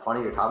of like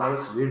funny you're talking about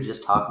this because we were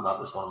just talking about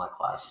this one of my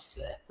classes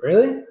today.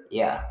 Really?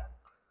 Yeah.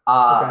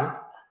 Okay.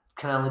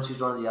 Can I only choose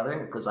one or the other?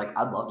 Because like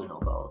I'd love to know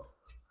both.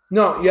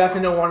 No, you have to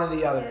know one or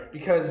the other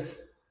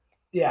because,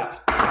 yeah,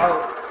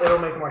 it'll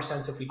make more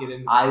sense if we get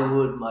into. I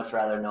would much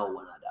rather know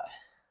when I die.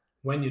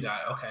 When you die,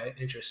 okay,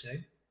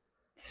 interesting.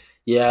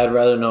 Yeah, I'd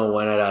rather know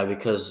when I die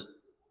because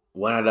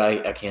when I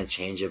die, I can't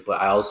change it.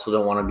 But I also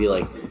don't want to be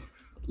like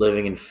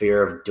living in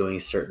fear of doing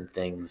certain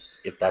things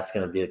if that's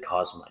going to be the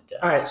cause of my death.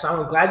 All right, so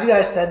I'm glad you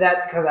guys said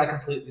that because I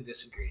completely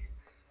disagree.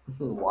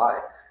 Why?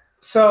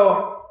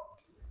 So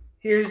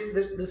this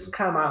is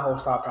kind of my whole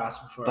thought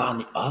process before. But on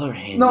the other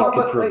hand, you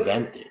could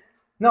prevent it.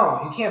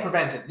 No, you can't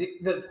prevent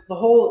it. The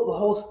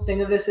whole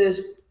thing of this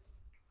is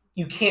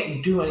you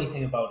can't do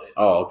anything about it.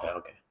 Oh,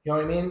 okay. You know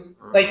what I mean?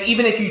 Like,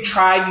 even if you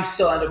tried, you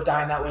still end up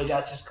dying that way.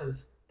 That's just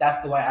because that's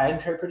the way I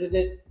interpreted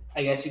it.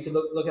 I guess you could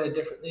look at it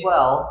differently.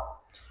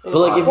 Well, but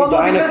like if you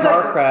die in a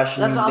car crash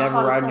and you never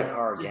ride in a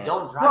car again.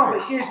 Don't drive. No,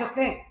 but here's the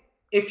thing.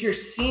 If you're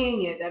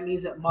seeing it, that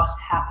means it must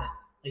happen.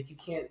 Like, you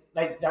can't,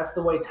 like, that's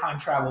the way time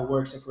travel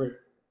works if we're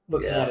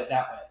looking at it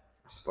that way.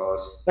 I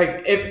suppose.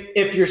 Like,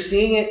 if you're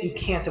seeing it, you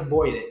can't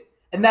avoid it.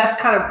 And that's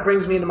kind of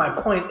brings me into my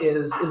point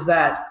is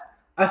that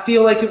I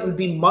feel like it would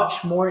be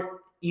much more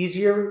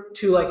easier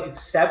to like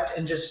accept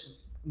and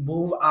just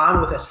move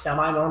on with a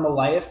semi-normal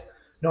life,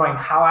 knowing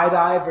how I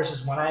die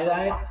versus when I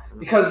die.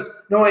 Because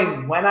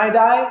knowing when I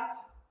die,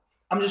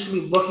 I'm just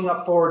gonna be looking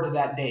up forward to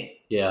that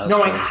date. Yeah.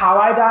 Knowing how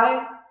I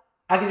die,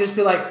 I can just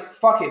be like,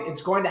 fuck it,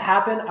 it's going to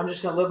happen. I'm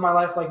just gonna live my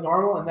life like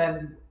normal, and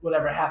then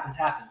whatever happens,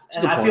 happens.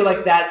 And I feel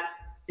like that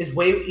is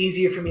way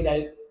easier for me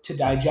to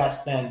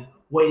digest than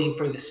waiting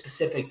for the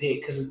specific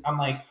date, because I'm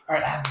like, all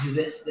right, I have to do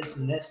this, this,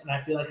 and this, and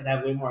I feel like I'd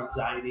have way more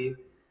anxiety,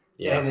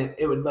 and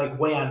it would like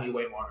weigh on me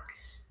way more.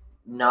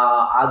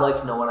 Nah, I'd like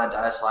to know when I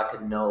die so I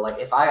could know, like,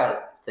 if I had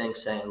a thing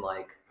saying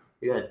like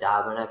you're gonna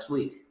die by next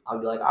week,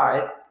 I'd be like, all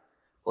right,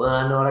 well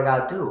then I know what I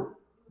gotta do,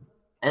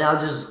 and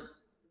I'll just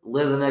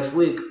live the next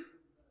week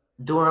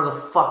doing whatever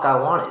the fuck I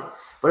wanted.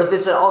 But if it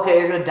said, okay,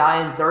 you're gonna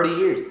die in 30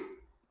 years,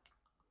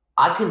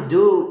 I can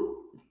do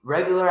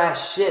regular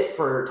ass shit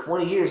for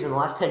 20 years. In the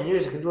last 10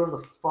 years, I can do whatever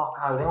the fuck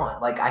I want.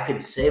 Like, I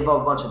could save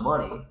up a bunch of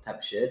money type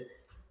of shit.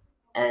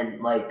 And,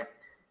 like,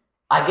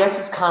 I guess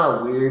it's kind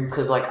of weird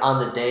because, like,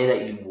 on the day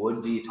that you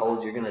would be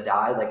told you're going to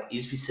die, like, you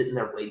just be sitting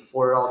there waiting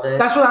for it all day.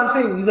 That's what I'm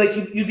saying. Like,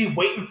 you'd be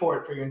waiting for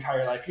it for your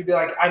entire life. You'd be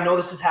like, I know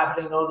this is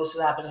happening. I know this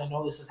is happening. I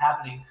know this is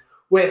happening.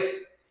 With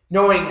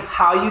knowing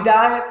how you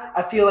die,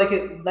 I feel like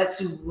it lets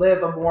you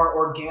live a more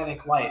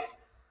organic life.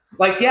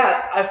 Like,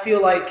 yeah, I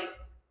feel like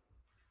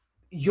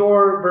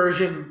your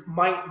version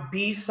might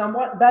be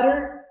somewhat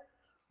better,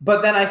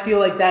 but then I feel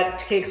like that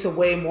takes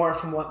away more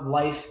from what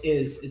life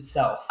is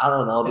itself. I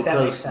don't know,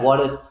 because what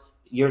if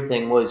your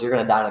thing was you're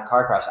going to die in a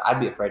car crash? I'd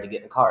be afraid to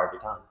get in a car every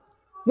time.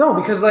 No,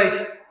 because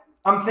like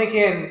I'm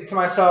thinking to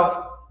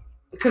myself,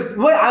 because the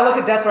way I look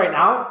at death right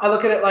now, I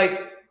look at it like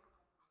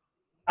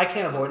I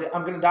can't avoid it.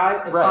 I'm going to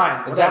die. It's fine.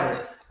 Whatever.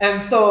 Exactly.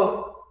 And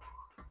so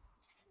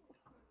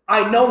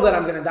I know that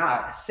I'm going to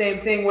die. Same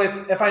thing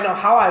with if I know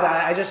how I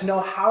die, I just know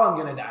how I'm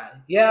going to die.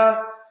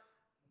 Yeah,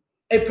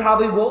 it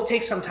probably will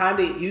take some time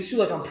to get used to.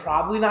 Like, I'm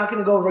probably not going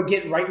to go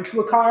get right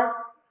into a car.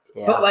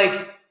 Yeah. But,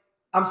 like,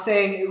 I'm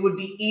saying it would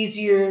be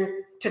easier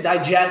to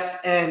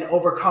digest and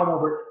overcome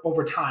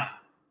over time.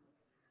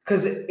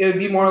 Because it would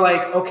be more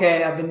like,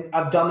 okay,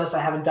 I've done this,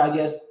 I haven't died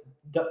yet.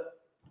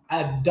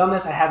 I've done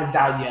this, I haven't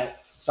died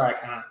yet. Sorry, I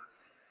kind of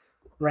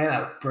ran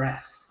out of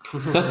breath.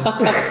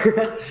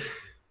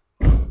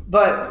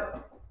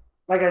 But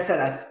like I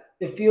said,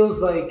 it feels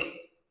like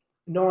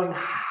knowing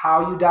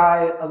how you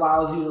die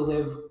allows you to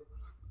live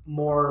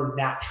more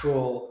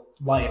natural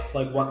life,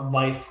 like what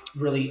life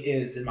really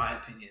is, in my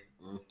opinion.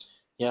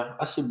 Yeah,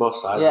 I see both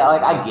sides. Yeah,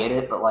 like I get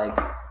it, but like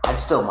I'd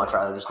still much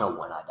rather just know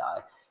when I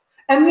die.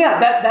 And yeah,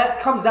 that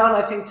comes down,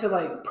 I think, to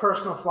like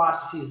personal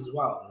philosophies as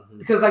well. Mm-hmm.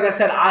 Because like I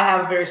said, I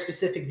have a very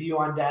specific view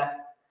on death.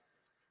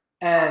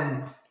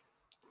 And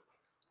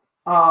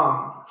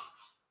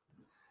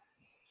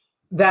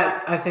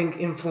that I think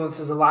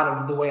influences a lot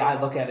of the way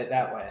I look at it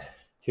that way.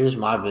 Here's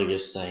my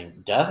biggest thing.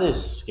 Death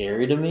is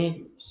scary to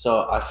me.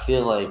 So I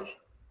feel like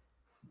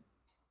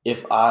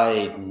if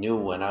I knew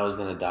when I was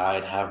going to die,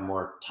 I'd have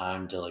more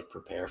time to like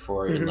prepare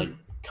for it and like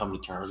come to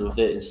terms with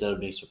it instead of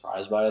being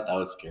surprised by it. That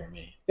would scare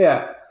me.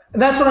 Yeah.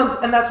 And that's what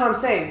I'm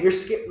saying. You're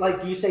scared,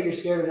 like you say you're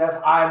scared of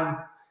death. I'm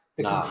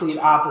the complete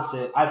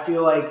opposite. I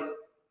feel like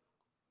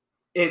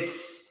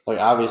it's like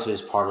obviously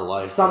it's part of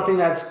life. Something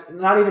that's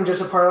not even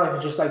just a part of life,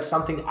 it's just like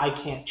something I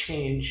can't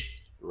change.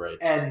 Right.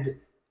 And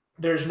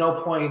there's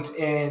no point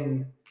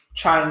in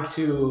trying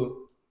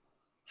to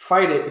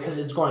fight it because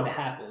it's going to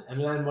happen. And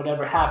then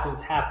whatever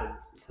happens,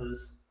 happens,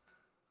 because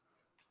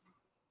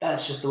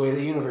that's just the way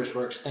the universe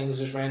works. Things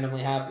just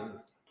randomly happen.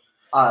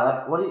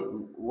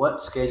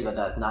 What scares you about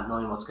that? Not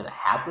knowing what's going to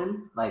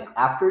happen, like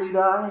after you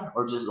die,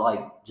 or just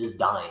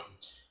dying?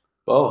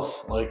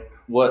 Both. Like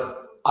what?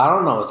 I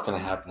don't know what's going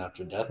to happen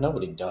after death.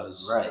 Nobody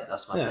does. Right.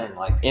 That's my thing.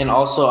 Like, and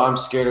also I'm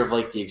scared of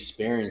like the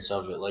experience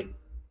of it. Like,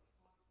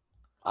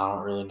 I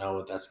don't really know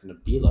what that's going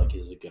to be like.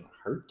 Is it going to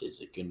hurt?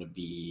 Is it going to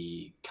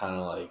be kind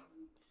of like?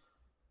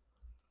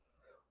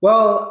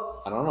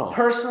 Well, I don't know.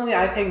 Personally,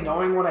 I think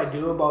knowing what I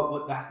do about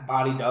what that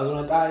body does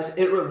when it dies,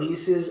 it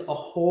releases a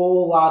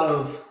whole lot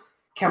of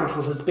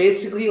chemicals. It's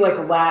basically like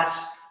a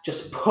last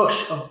just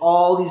push of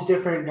all these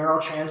different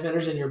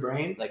neurotransmitters in your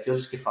brain. Like you'll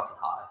just get fucking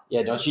high.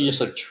 Yeah, don't you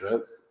just like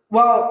trip?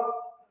 Well,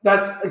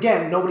 that's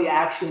again, nobody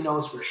actually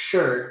knows for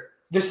sure.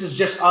 This is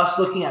just us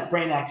looking at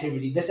brain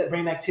activity. This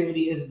brain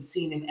activity isn't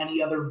seen in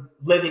any other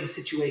living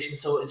situation,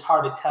 so it's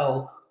hard to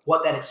tell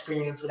what that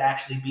experience would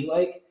actually be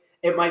like.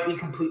 It might be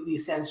completely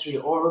sensory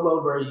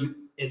overload where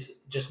it's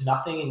just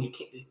nothing and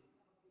it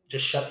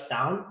just shuts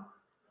down.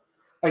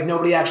 Like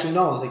nobody actually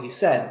knows, like you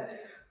said.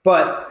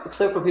 But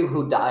except for people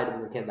who died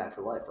and then came back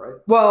to life, right?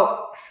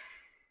 Well,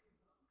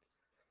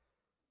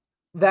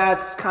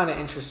 that's kind of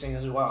interesting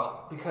as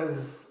well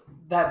because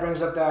that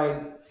brings up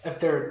that if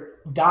they're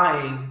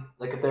dying,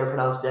 like if they're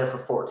pronounced dead for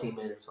 14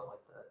 minutes or something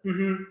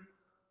like that.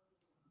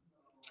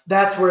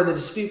 That's where the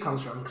dispute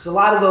comes from because a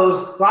lot of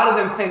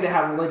them claim to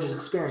have religious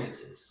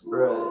experiences,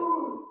 right?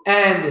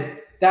 And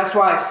that's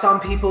why some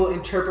people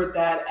interpret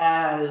that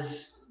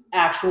as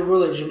actual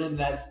religion, and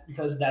that's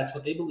because that's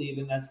what they believe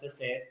and that's their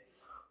faith.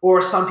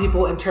 Or some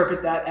people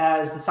interpret that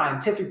as the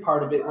scientific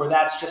part of it, where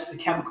that's just the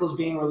chemicals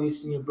being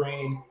released in your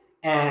brain,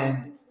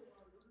 and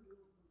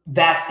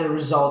that's the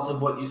result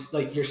of what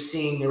you're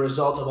seeing the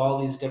result of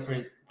all these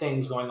different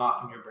things going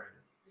off in your brain.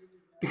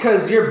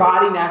 Because your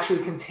body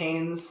naturally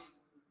contains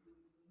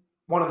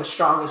one of the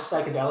strongest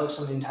psychedelics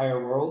in the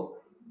entire world,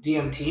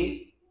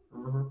 DMT.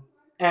 Mm-hmm.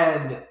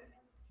 And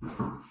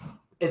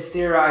it's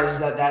theorized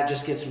that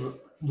just gets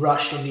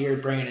rushed into your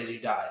brain as you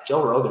die.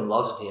 Joe Rogan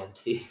loves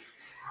DMT.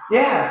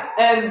 Yeah,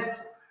 and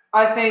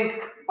I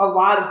think a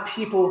lot of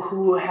people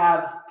who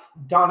have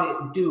done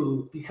it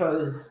do,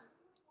 because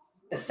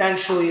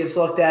essentially it's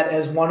looked at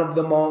as one of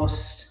the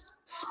most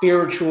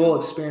spiritual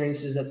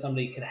experiences that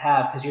somebody could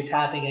have, because you're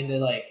tapping into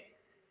like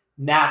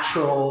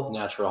natural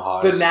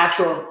highs.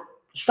 The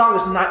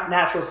strongest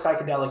natural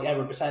psychedelic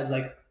ever, besides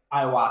like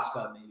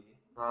ayahuasca maybe.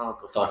 Oh,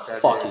 what the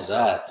fuck is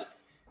that?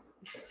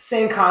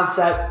 Same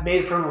concept,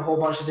 made from a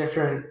whole bunch of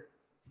different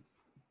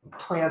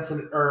plants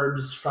and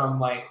herbs from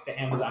like the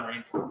Amazon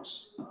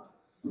rainforest.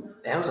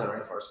 The Amazon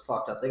rainforest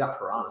fucked up. They got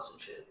piranhas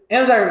and shit.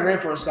 Amazon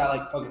rainforest got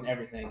like fucking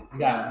everything. They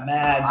got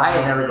mad. I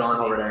ain't never gone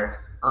over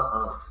there.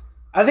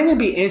 I think it'd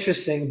be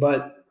interesting,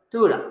 but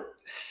dude,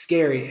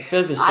 scary. I feel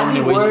like there's so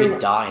many ways you could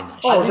die in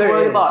that shit. I'd be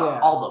worried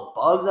about all the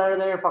bugs that are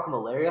there, fucking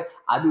malaria.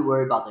 I'd be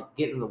worried about like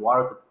getting in the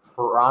water with the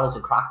piranhas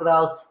and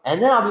crocodiles,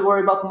 and then I'd be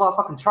worried about the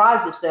motherfucking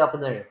tribes that stay up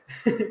in there.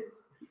 You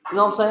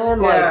know what I'm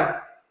saying? Yeah.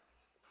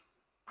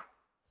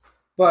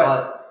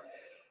 But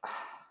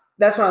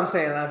that's what I'm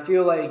saying. I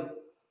feel like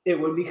it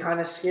would be kind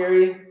of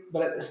scary,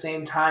 but at the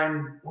same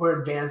time, we're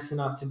advanced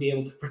enough to be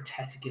able to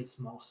protect against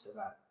most of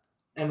that.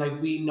 And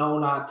like we know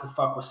not to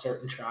fuck with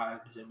certain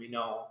tribes, and we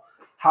know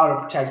how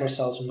to protect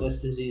ourselves from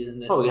this disease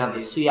and this disease. We have the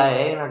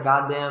CIA in our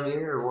goddamn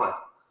ear, or what?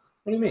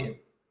 What do you mean?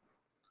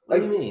 What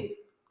do you mean?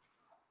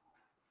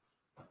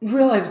 You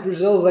realize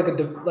Brazil is like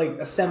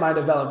a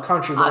semi-developed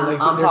country. But I'm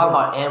talking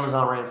about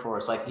Amazon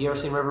rainforest. Like, you ever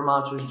seen River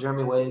Monsters,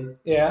 Jeremy Wade?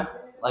 Yeah.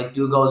 Like,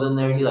 dude goes in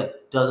there, he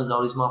like doesn't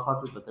know these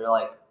motherfuckers, but they're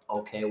like,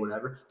 okay,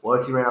 whatever.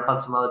 What if you ran up on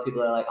some other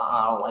people that are like,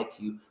 I don't like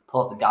you?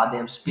 Pull up the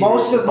goddamn spear.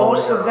 Most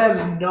of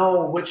them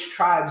know which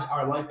tribes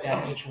are like that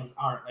and which ones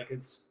aren't. Like,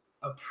 it's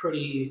a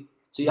pretty.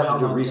 So you have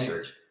to do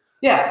research. Thing.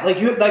 Yeah,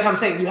 like I'm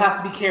saying, you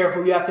have to be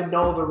careful. You have to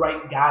know the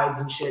right guides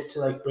and shit to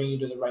like bring you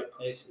to the right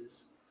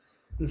places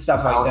and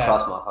stuff like that. I don't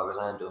trust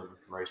motherfuckers. I ain't doing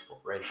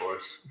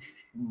rainforest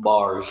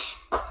bars.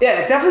 Yeah,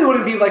 it definitely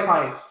wouldn't be like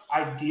my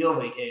ideal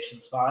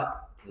vacation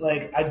spot.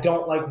 Like, I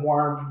don't like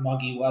warm,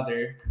 muggy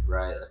weather.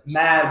 Right.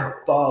 Mad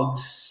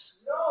bugs.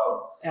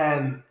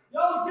 And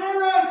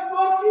J-Rex,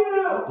 fuck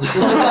you!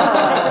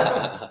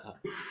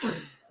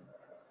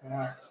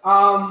 Yeah.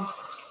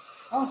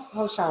 I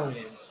was trying to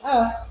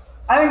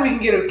I think we can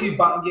get a few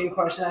button game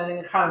questions. I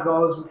think it kind of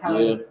goes. We kind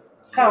of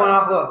went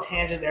off a little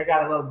tangent there.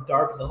 Got a little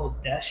dark with the whole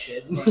death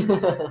shit.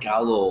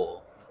 Got a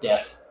little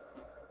death.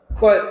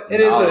 But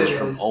it is what it is.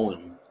 From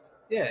Owen.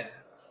 Yeah.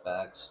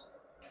 Facts.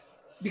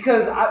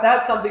 Because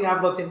that's something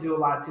I've looked into a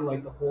lot too.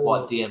 Like the whole.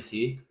 What,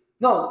 DMT?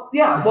 No.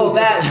 Yeah. Well,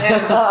 that.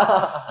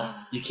 And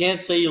you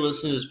can't say you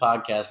listen to this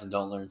podcast and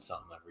don't learn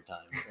something every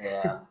time.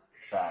 Yeah.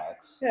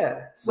 Facts.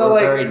 Yeah. So we're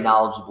like very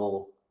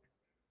knowledgeable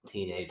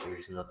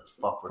teenagers and what the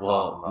fuck we're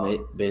talking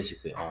about.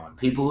 Basically, Owen.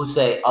 People who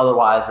say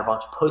otherwise are a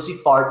bunch of pussy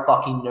fart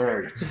fucking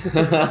nerds.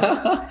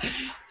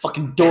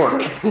 Fucking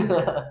dork.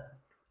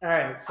 All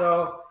right,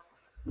 so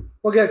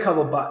we'll get a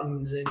couple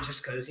buttons in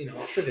just because,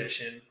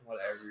 tradition,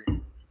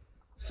 whatever.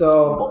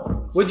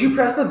 So, would you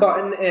press the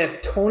button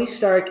if Tony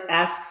Stark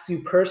asks you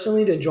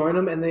personally to join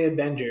him in the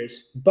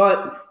Avengers,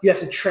 but you have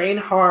to train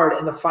hard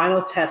and the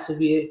final test will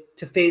be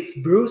to face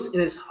Bruce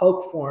in his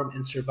Hulk form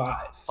and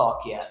survive?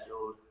 Fuck yeah,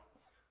 dude.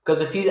 Because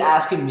if he's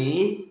asking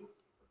me,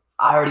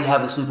 I already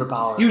have a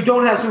superpower. You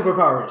don't have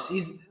superpowers.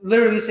 He's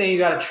literally saying you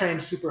got to train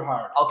super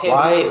hard.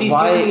 Okay, if he's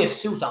giving me a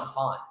suit, I'm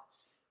fine.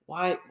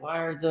 Why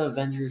are the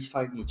Avengers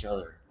fighting each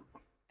other?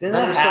 Didn't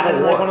that happen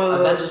in like one of the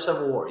Avengers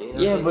Civil War. You know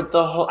Yeah, but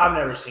the whole I've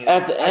never seen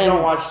at it. the I end,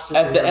 don't watch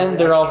at the superhero end,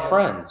 they're all movies.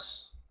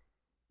 friends.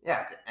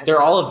 yeah,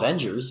 They're all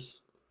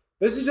Avengers.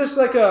 This is just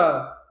like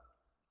a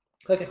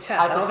test.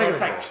 I don't think it's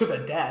like to the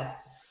death.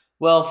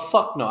 Well,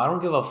 fuck no. I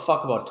don't give a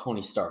fuck about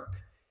Tony Stark.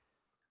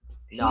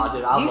 No,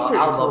 dude, I'd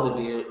love to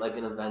be like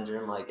an Avenger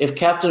and like. If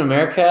Captain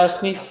America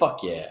asked me,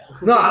 fuck yeah.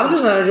 No, I'm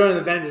just not enjoying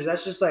the Avengers.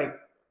 That's just like,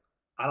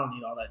 I don't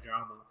need all that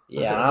drama.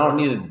 Yeah, and I don't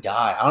need to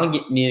die. I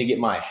don't need to get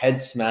my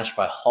head smashed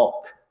by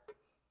Hulk.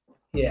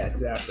 Yeah,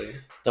 exactly.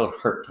 That would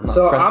hurt.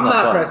 I'm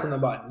not pressing the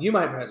button. You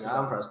might press the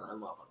button. I'm pressing that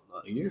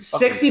motherfucking button.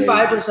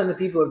 65% of the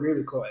people agree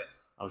with Coy.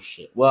 Oh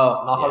shit.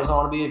 Well, Motherfuckers don't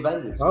want to be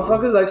Avengers.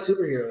 Motherfuckers like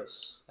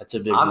superheroes. That's a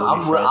big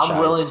movie franchise, I'm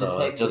willing to so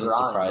take it doesn't the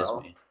grind, surprise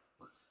bro. me.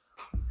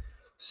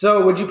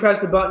 So, would you press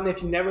the button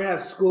if you never have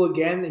school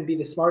again and be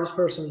the smartest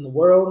person in the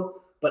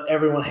world, but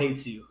everyone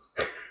hates you?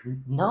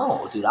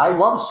 No, dude, I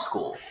love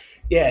school.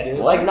 Yeah, dude.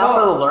 Like not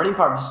for the learning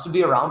part, just to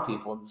be around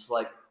people and just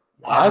like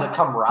have the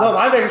camaraderie. No,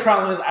 my biggest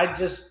problem is I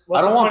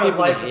don't want people to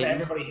life hate if me.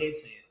 everybody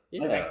hates me.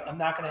 Yeah. Like, I'm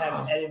not gonna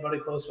have anybody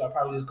close to. I'll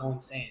probably just go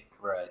insane.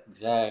 Right.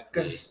 Exactly.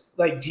 Because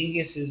like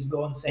geniuses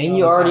go insane. And all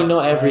you the already time. know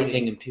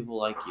everything, and people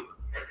like you.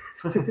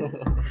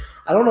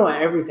 I don't know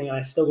everything, and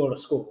I still go to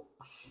school.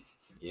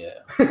 Yeah.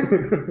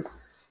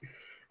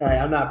 All right,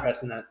 I'm not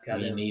pressing that. Me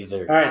Goddamn.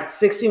 neither. All right,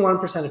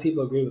 61% of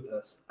people agree with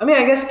this. I mean,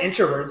 I guess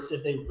introverts,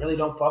 if they really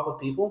don't fuck with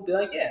people, be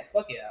like, yeah,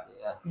 fuck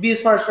yeah. Be the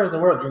smartest person in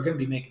the world. You're gonna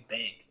be making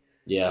bank.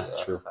 Yeah,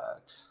 true.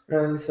 Facts.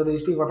 And so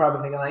these people are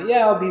probably thinking like,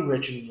 yeah, I'll be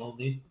rich and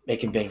lonely.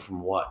 Making bank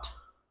from what?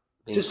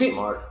 Just be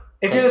smart.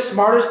 If you're the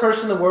smartest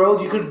person in the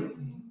world, you could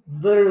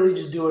literally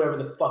just do whatever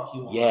the fuck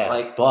you want. Yeah,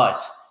 Like-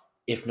 but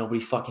if nobody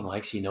fucking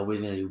likes you,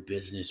 nobody's gonna do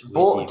business with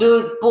you.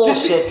 Dude, Just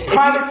bullshit. be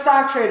private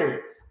stock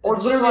trader. Or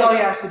That's just literally all like,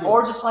 he has to do.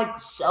 or just like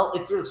sell.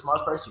 If you're the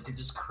smartest person, you could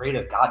just create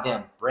a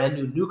goddamn brand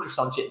new nuke or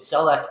some shit and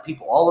sell that to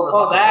people all over the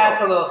Oh, fucking that's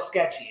a world. little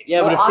sketchy.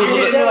 Yeah, but Well, if You're people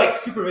getting saying- into like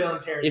super villain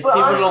territory. if But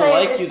people I'm don't saying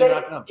like if you, they-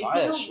 they're not gonna if buy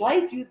they that don't shit.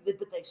 like you,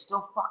 but they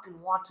still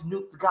fucking want to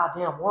nuke the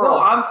goddamn world. No,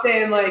 I'm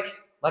saying like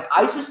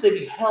ISIS, they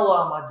be hell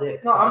on my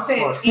dick. No, I'm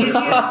saying easiest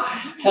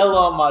Hell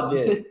on my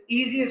dick.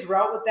 easiest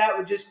route with that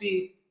would just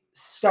be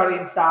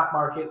studying stock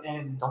market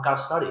and Don't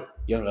gotta study.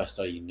 You don't gotta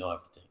study, you know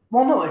everything.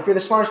 well, no, if you're the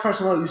smartest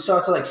person in the world, you still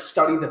have to like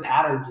study the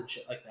patterns and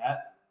shit like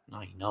that. No,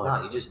 you know No, you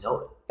everything. just know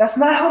it. That's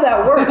not how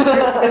that works.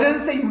 It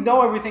doesn't say you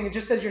know everything. It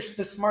just says you're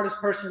the smartest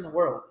person in the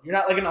world. You're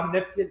not like an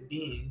omnipotent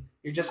being.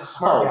 You're just a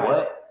smart guy.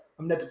 what?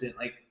 Omnipotent,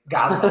 like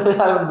God.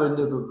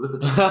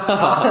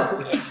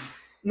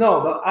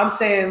 No, but I'm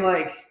saying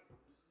like,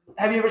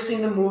 have you ever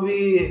seen the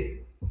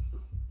movie?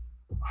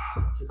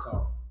 What's it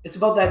called? It's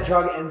about that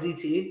drug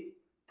NZT.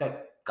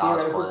 That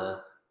God's theoretical. plan.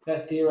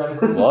 That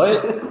theoretical.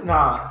 What?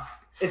 Nah,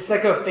 it's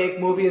like a fake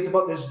movie. It's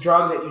about this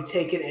drug that you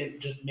take it and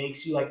it just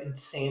makes you like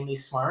insanely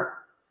smart.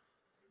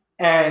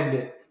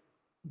 And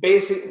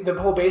the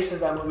whole basis of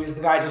that movie is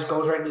the guy just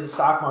goes right into the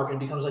stock market and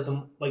becomes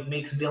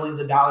makes billions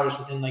of dollars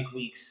within like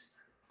weeks,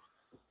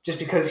 just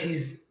because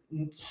he's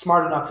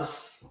smart enough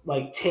to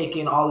like take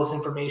in all this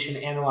information,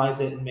 analyze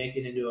it, and make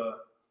it into a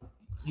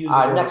usable.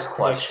 All right, next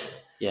question.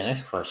 Yeah,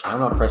 next question. I'm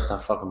not pressing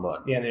that fucking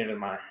button. Yeah, neither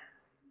am I.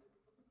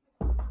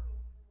 All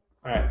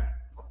right.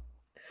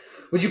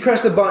 Would you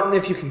press the button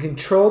if you can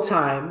control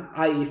time,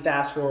 i.e.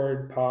 fast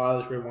forward,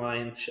 pause,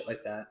 rewind, shit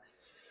like that,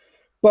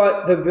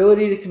 but the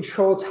ability to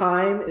control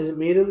time is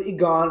immediately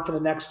gone for the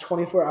next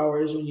 24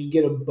 hours when you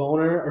get a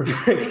boner or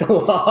break the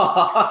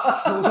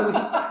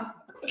law?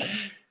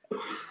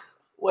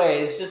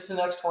 Wait, it's just the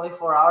next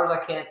 24 hours.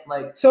 I can't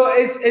like. So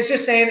it's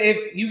just saying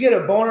if you get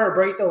a boner or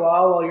break the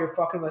law while you're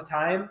fucking with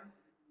time,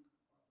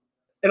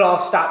 it all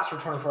stops for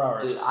 24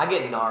 hours. Dude, I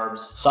get NARBs.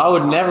 So I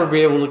would never be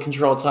able to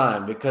control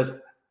time because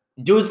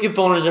dudes get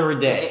boners every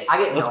day. I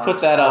get Let's NARBs put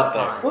that all out the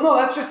there. time. Well, no,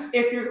 that's just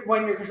if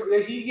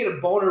you get a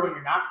boner when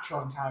you're not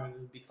controlling time, it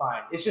would be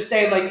fine. It's just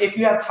saying like if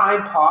you have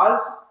time pause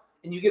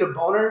and you get a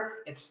boner,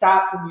 it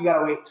stops and you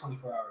gotta wait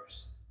 24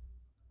 hours.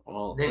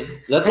 Well, Then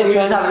that you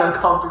just have depends. an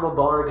uncomfortable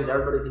boner because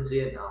everybody can see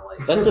it now.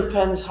 Like That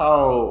depends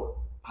how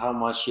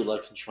much you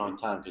like controlling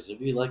time. Because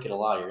if you like it a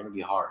lot, you're gonna be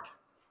hard.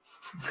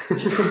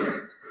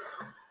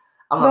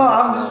 I'm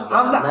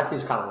not- That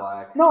seems kind of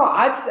whack. No,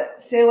 I'd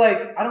say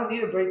like I don't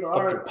need to break the law.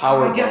 Fucking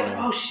power I guess.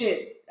 boner. Oh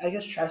shit! I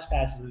guess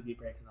trespassing would be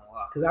breaking the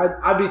law because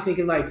I'd be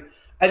thinking like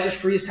I just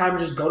freeze time and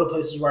just go to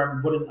places where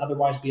I wouldn't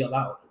otherwise be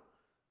allowed.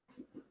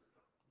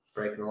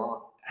 Breaking the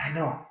law. I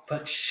know,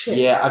 but shit.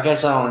 Yeah, I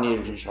guess I don't need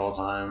to control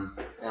time.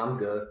 Yeah, I'm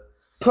good.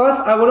 Plus,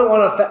 I wouldn't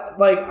want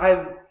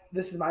to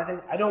This is my thing.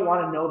 I don't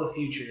want to know the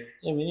future,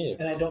 Yeah, me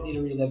neither. and I don't need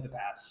to relive the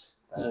past.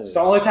 Yes.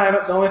 So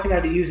the only thing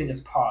I'd be using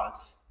is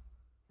pause.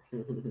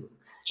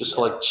 Just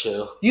like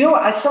chill. You know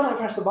what? I still might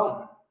press the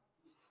button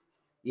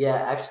Yeah,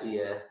 actually,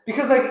 yeah.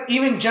 because like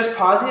even just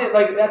pausing it,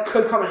 like that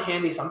could come in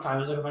handy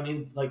sometimes. Like if I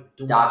need like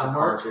do Dodge my a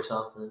homework, punch or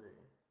something.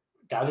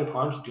 dodge a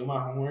punch, do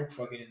my homework,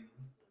 fucking,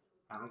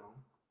 I don't know.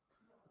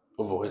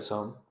 Avoid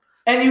some.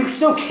 And you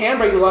still can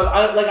break the law.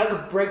 I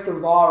could break the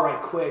law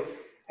right quick,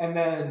 and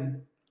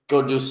then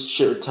Go do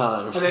shit with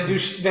time.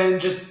 then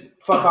just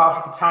fuck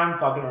off with the time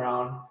fucking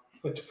around.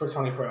 for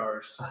 24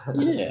 hours.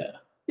 Yeah.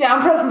 Yeah,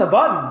 I'm pressing the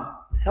button.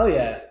 Hell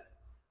yeah.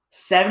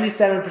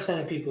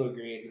 77% of people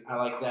agreed. I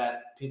like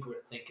that. People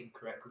are thinking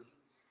correctly.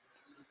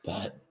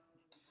 But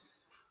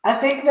I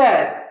think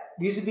that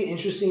these would be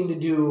interesting to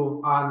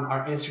do on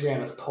our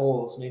Instagram as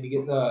polls. Maybe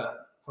get the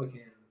fucking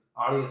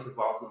audience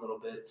involved a little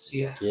bit.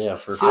 See, yeah,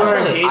 for See where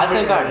sure. engagement I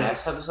think our is.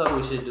 next episode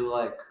we should do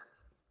like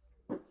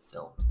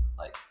film,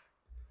 like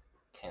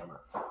camera.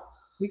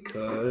 we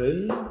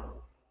could.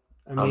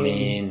 I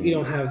mean, we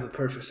don't have the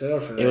perfect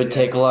setup for that. It would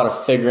take a lot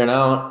of figuring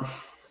out.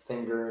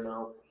 Fingering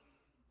out.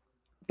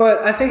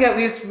 But I think at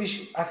least we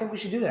should. I think we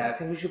should do that. I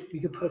think we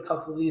could put a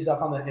couple of these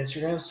up on the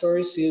Instagram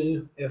stories.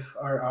 See if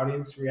our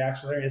audience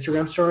reacts with our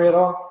Instagram story at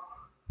all.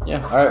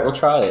 Yeah. All right, we'll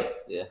try it.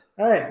 Yeah.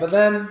 All right, but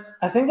then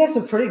I think that's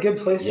a pretty good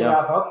place to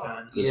wrap up.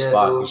 Then Good Yeah,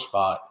 spot. dude. Good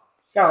spot.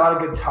 got a lot of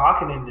good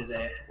talking in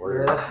today.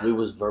 Yeah. We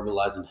was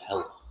verbalizing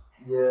hella.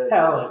 Yeah.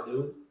 Hell,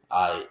 dude.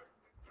 I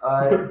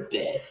All right.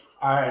 bet.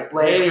 All right,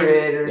 Later,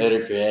 creators.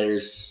 Later,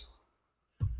 creators.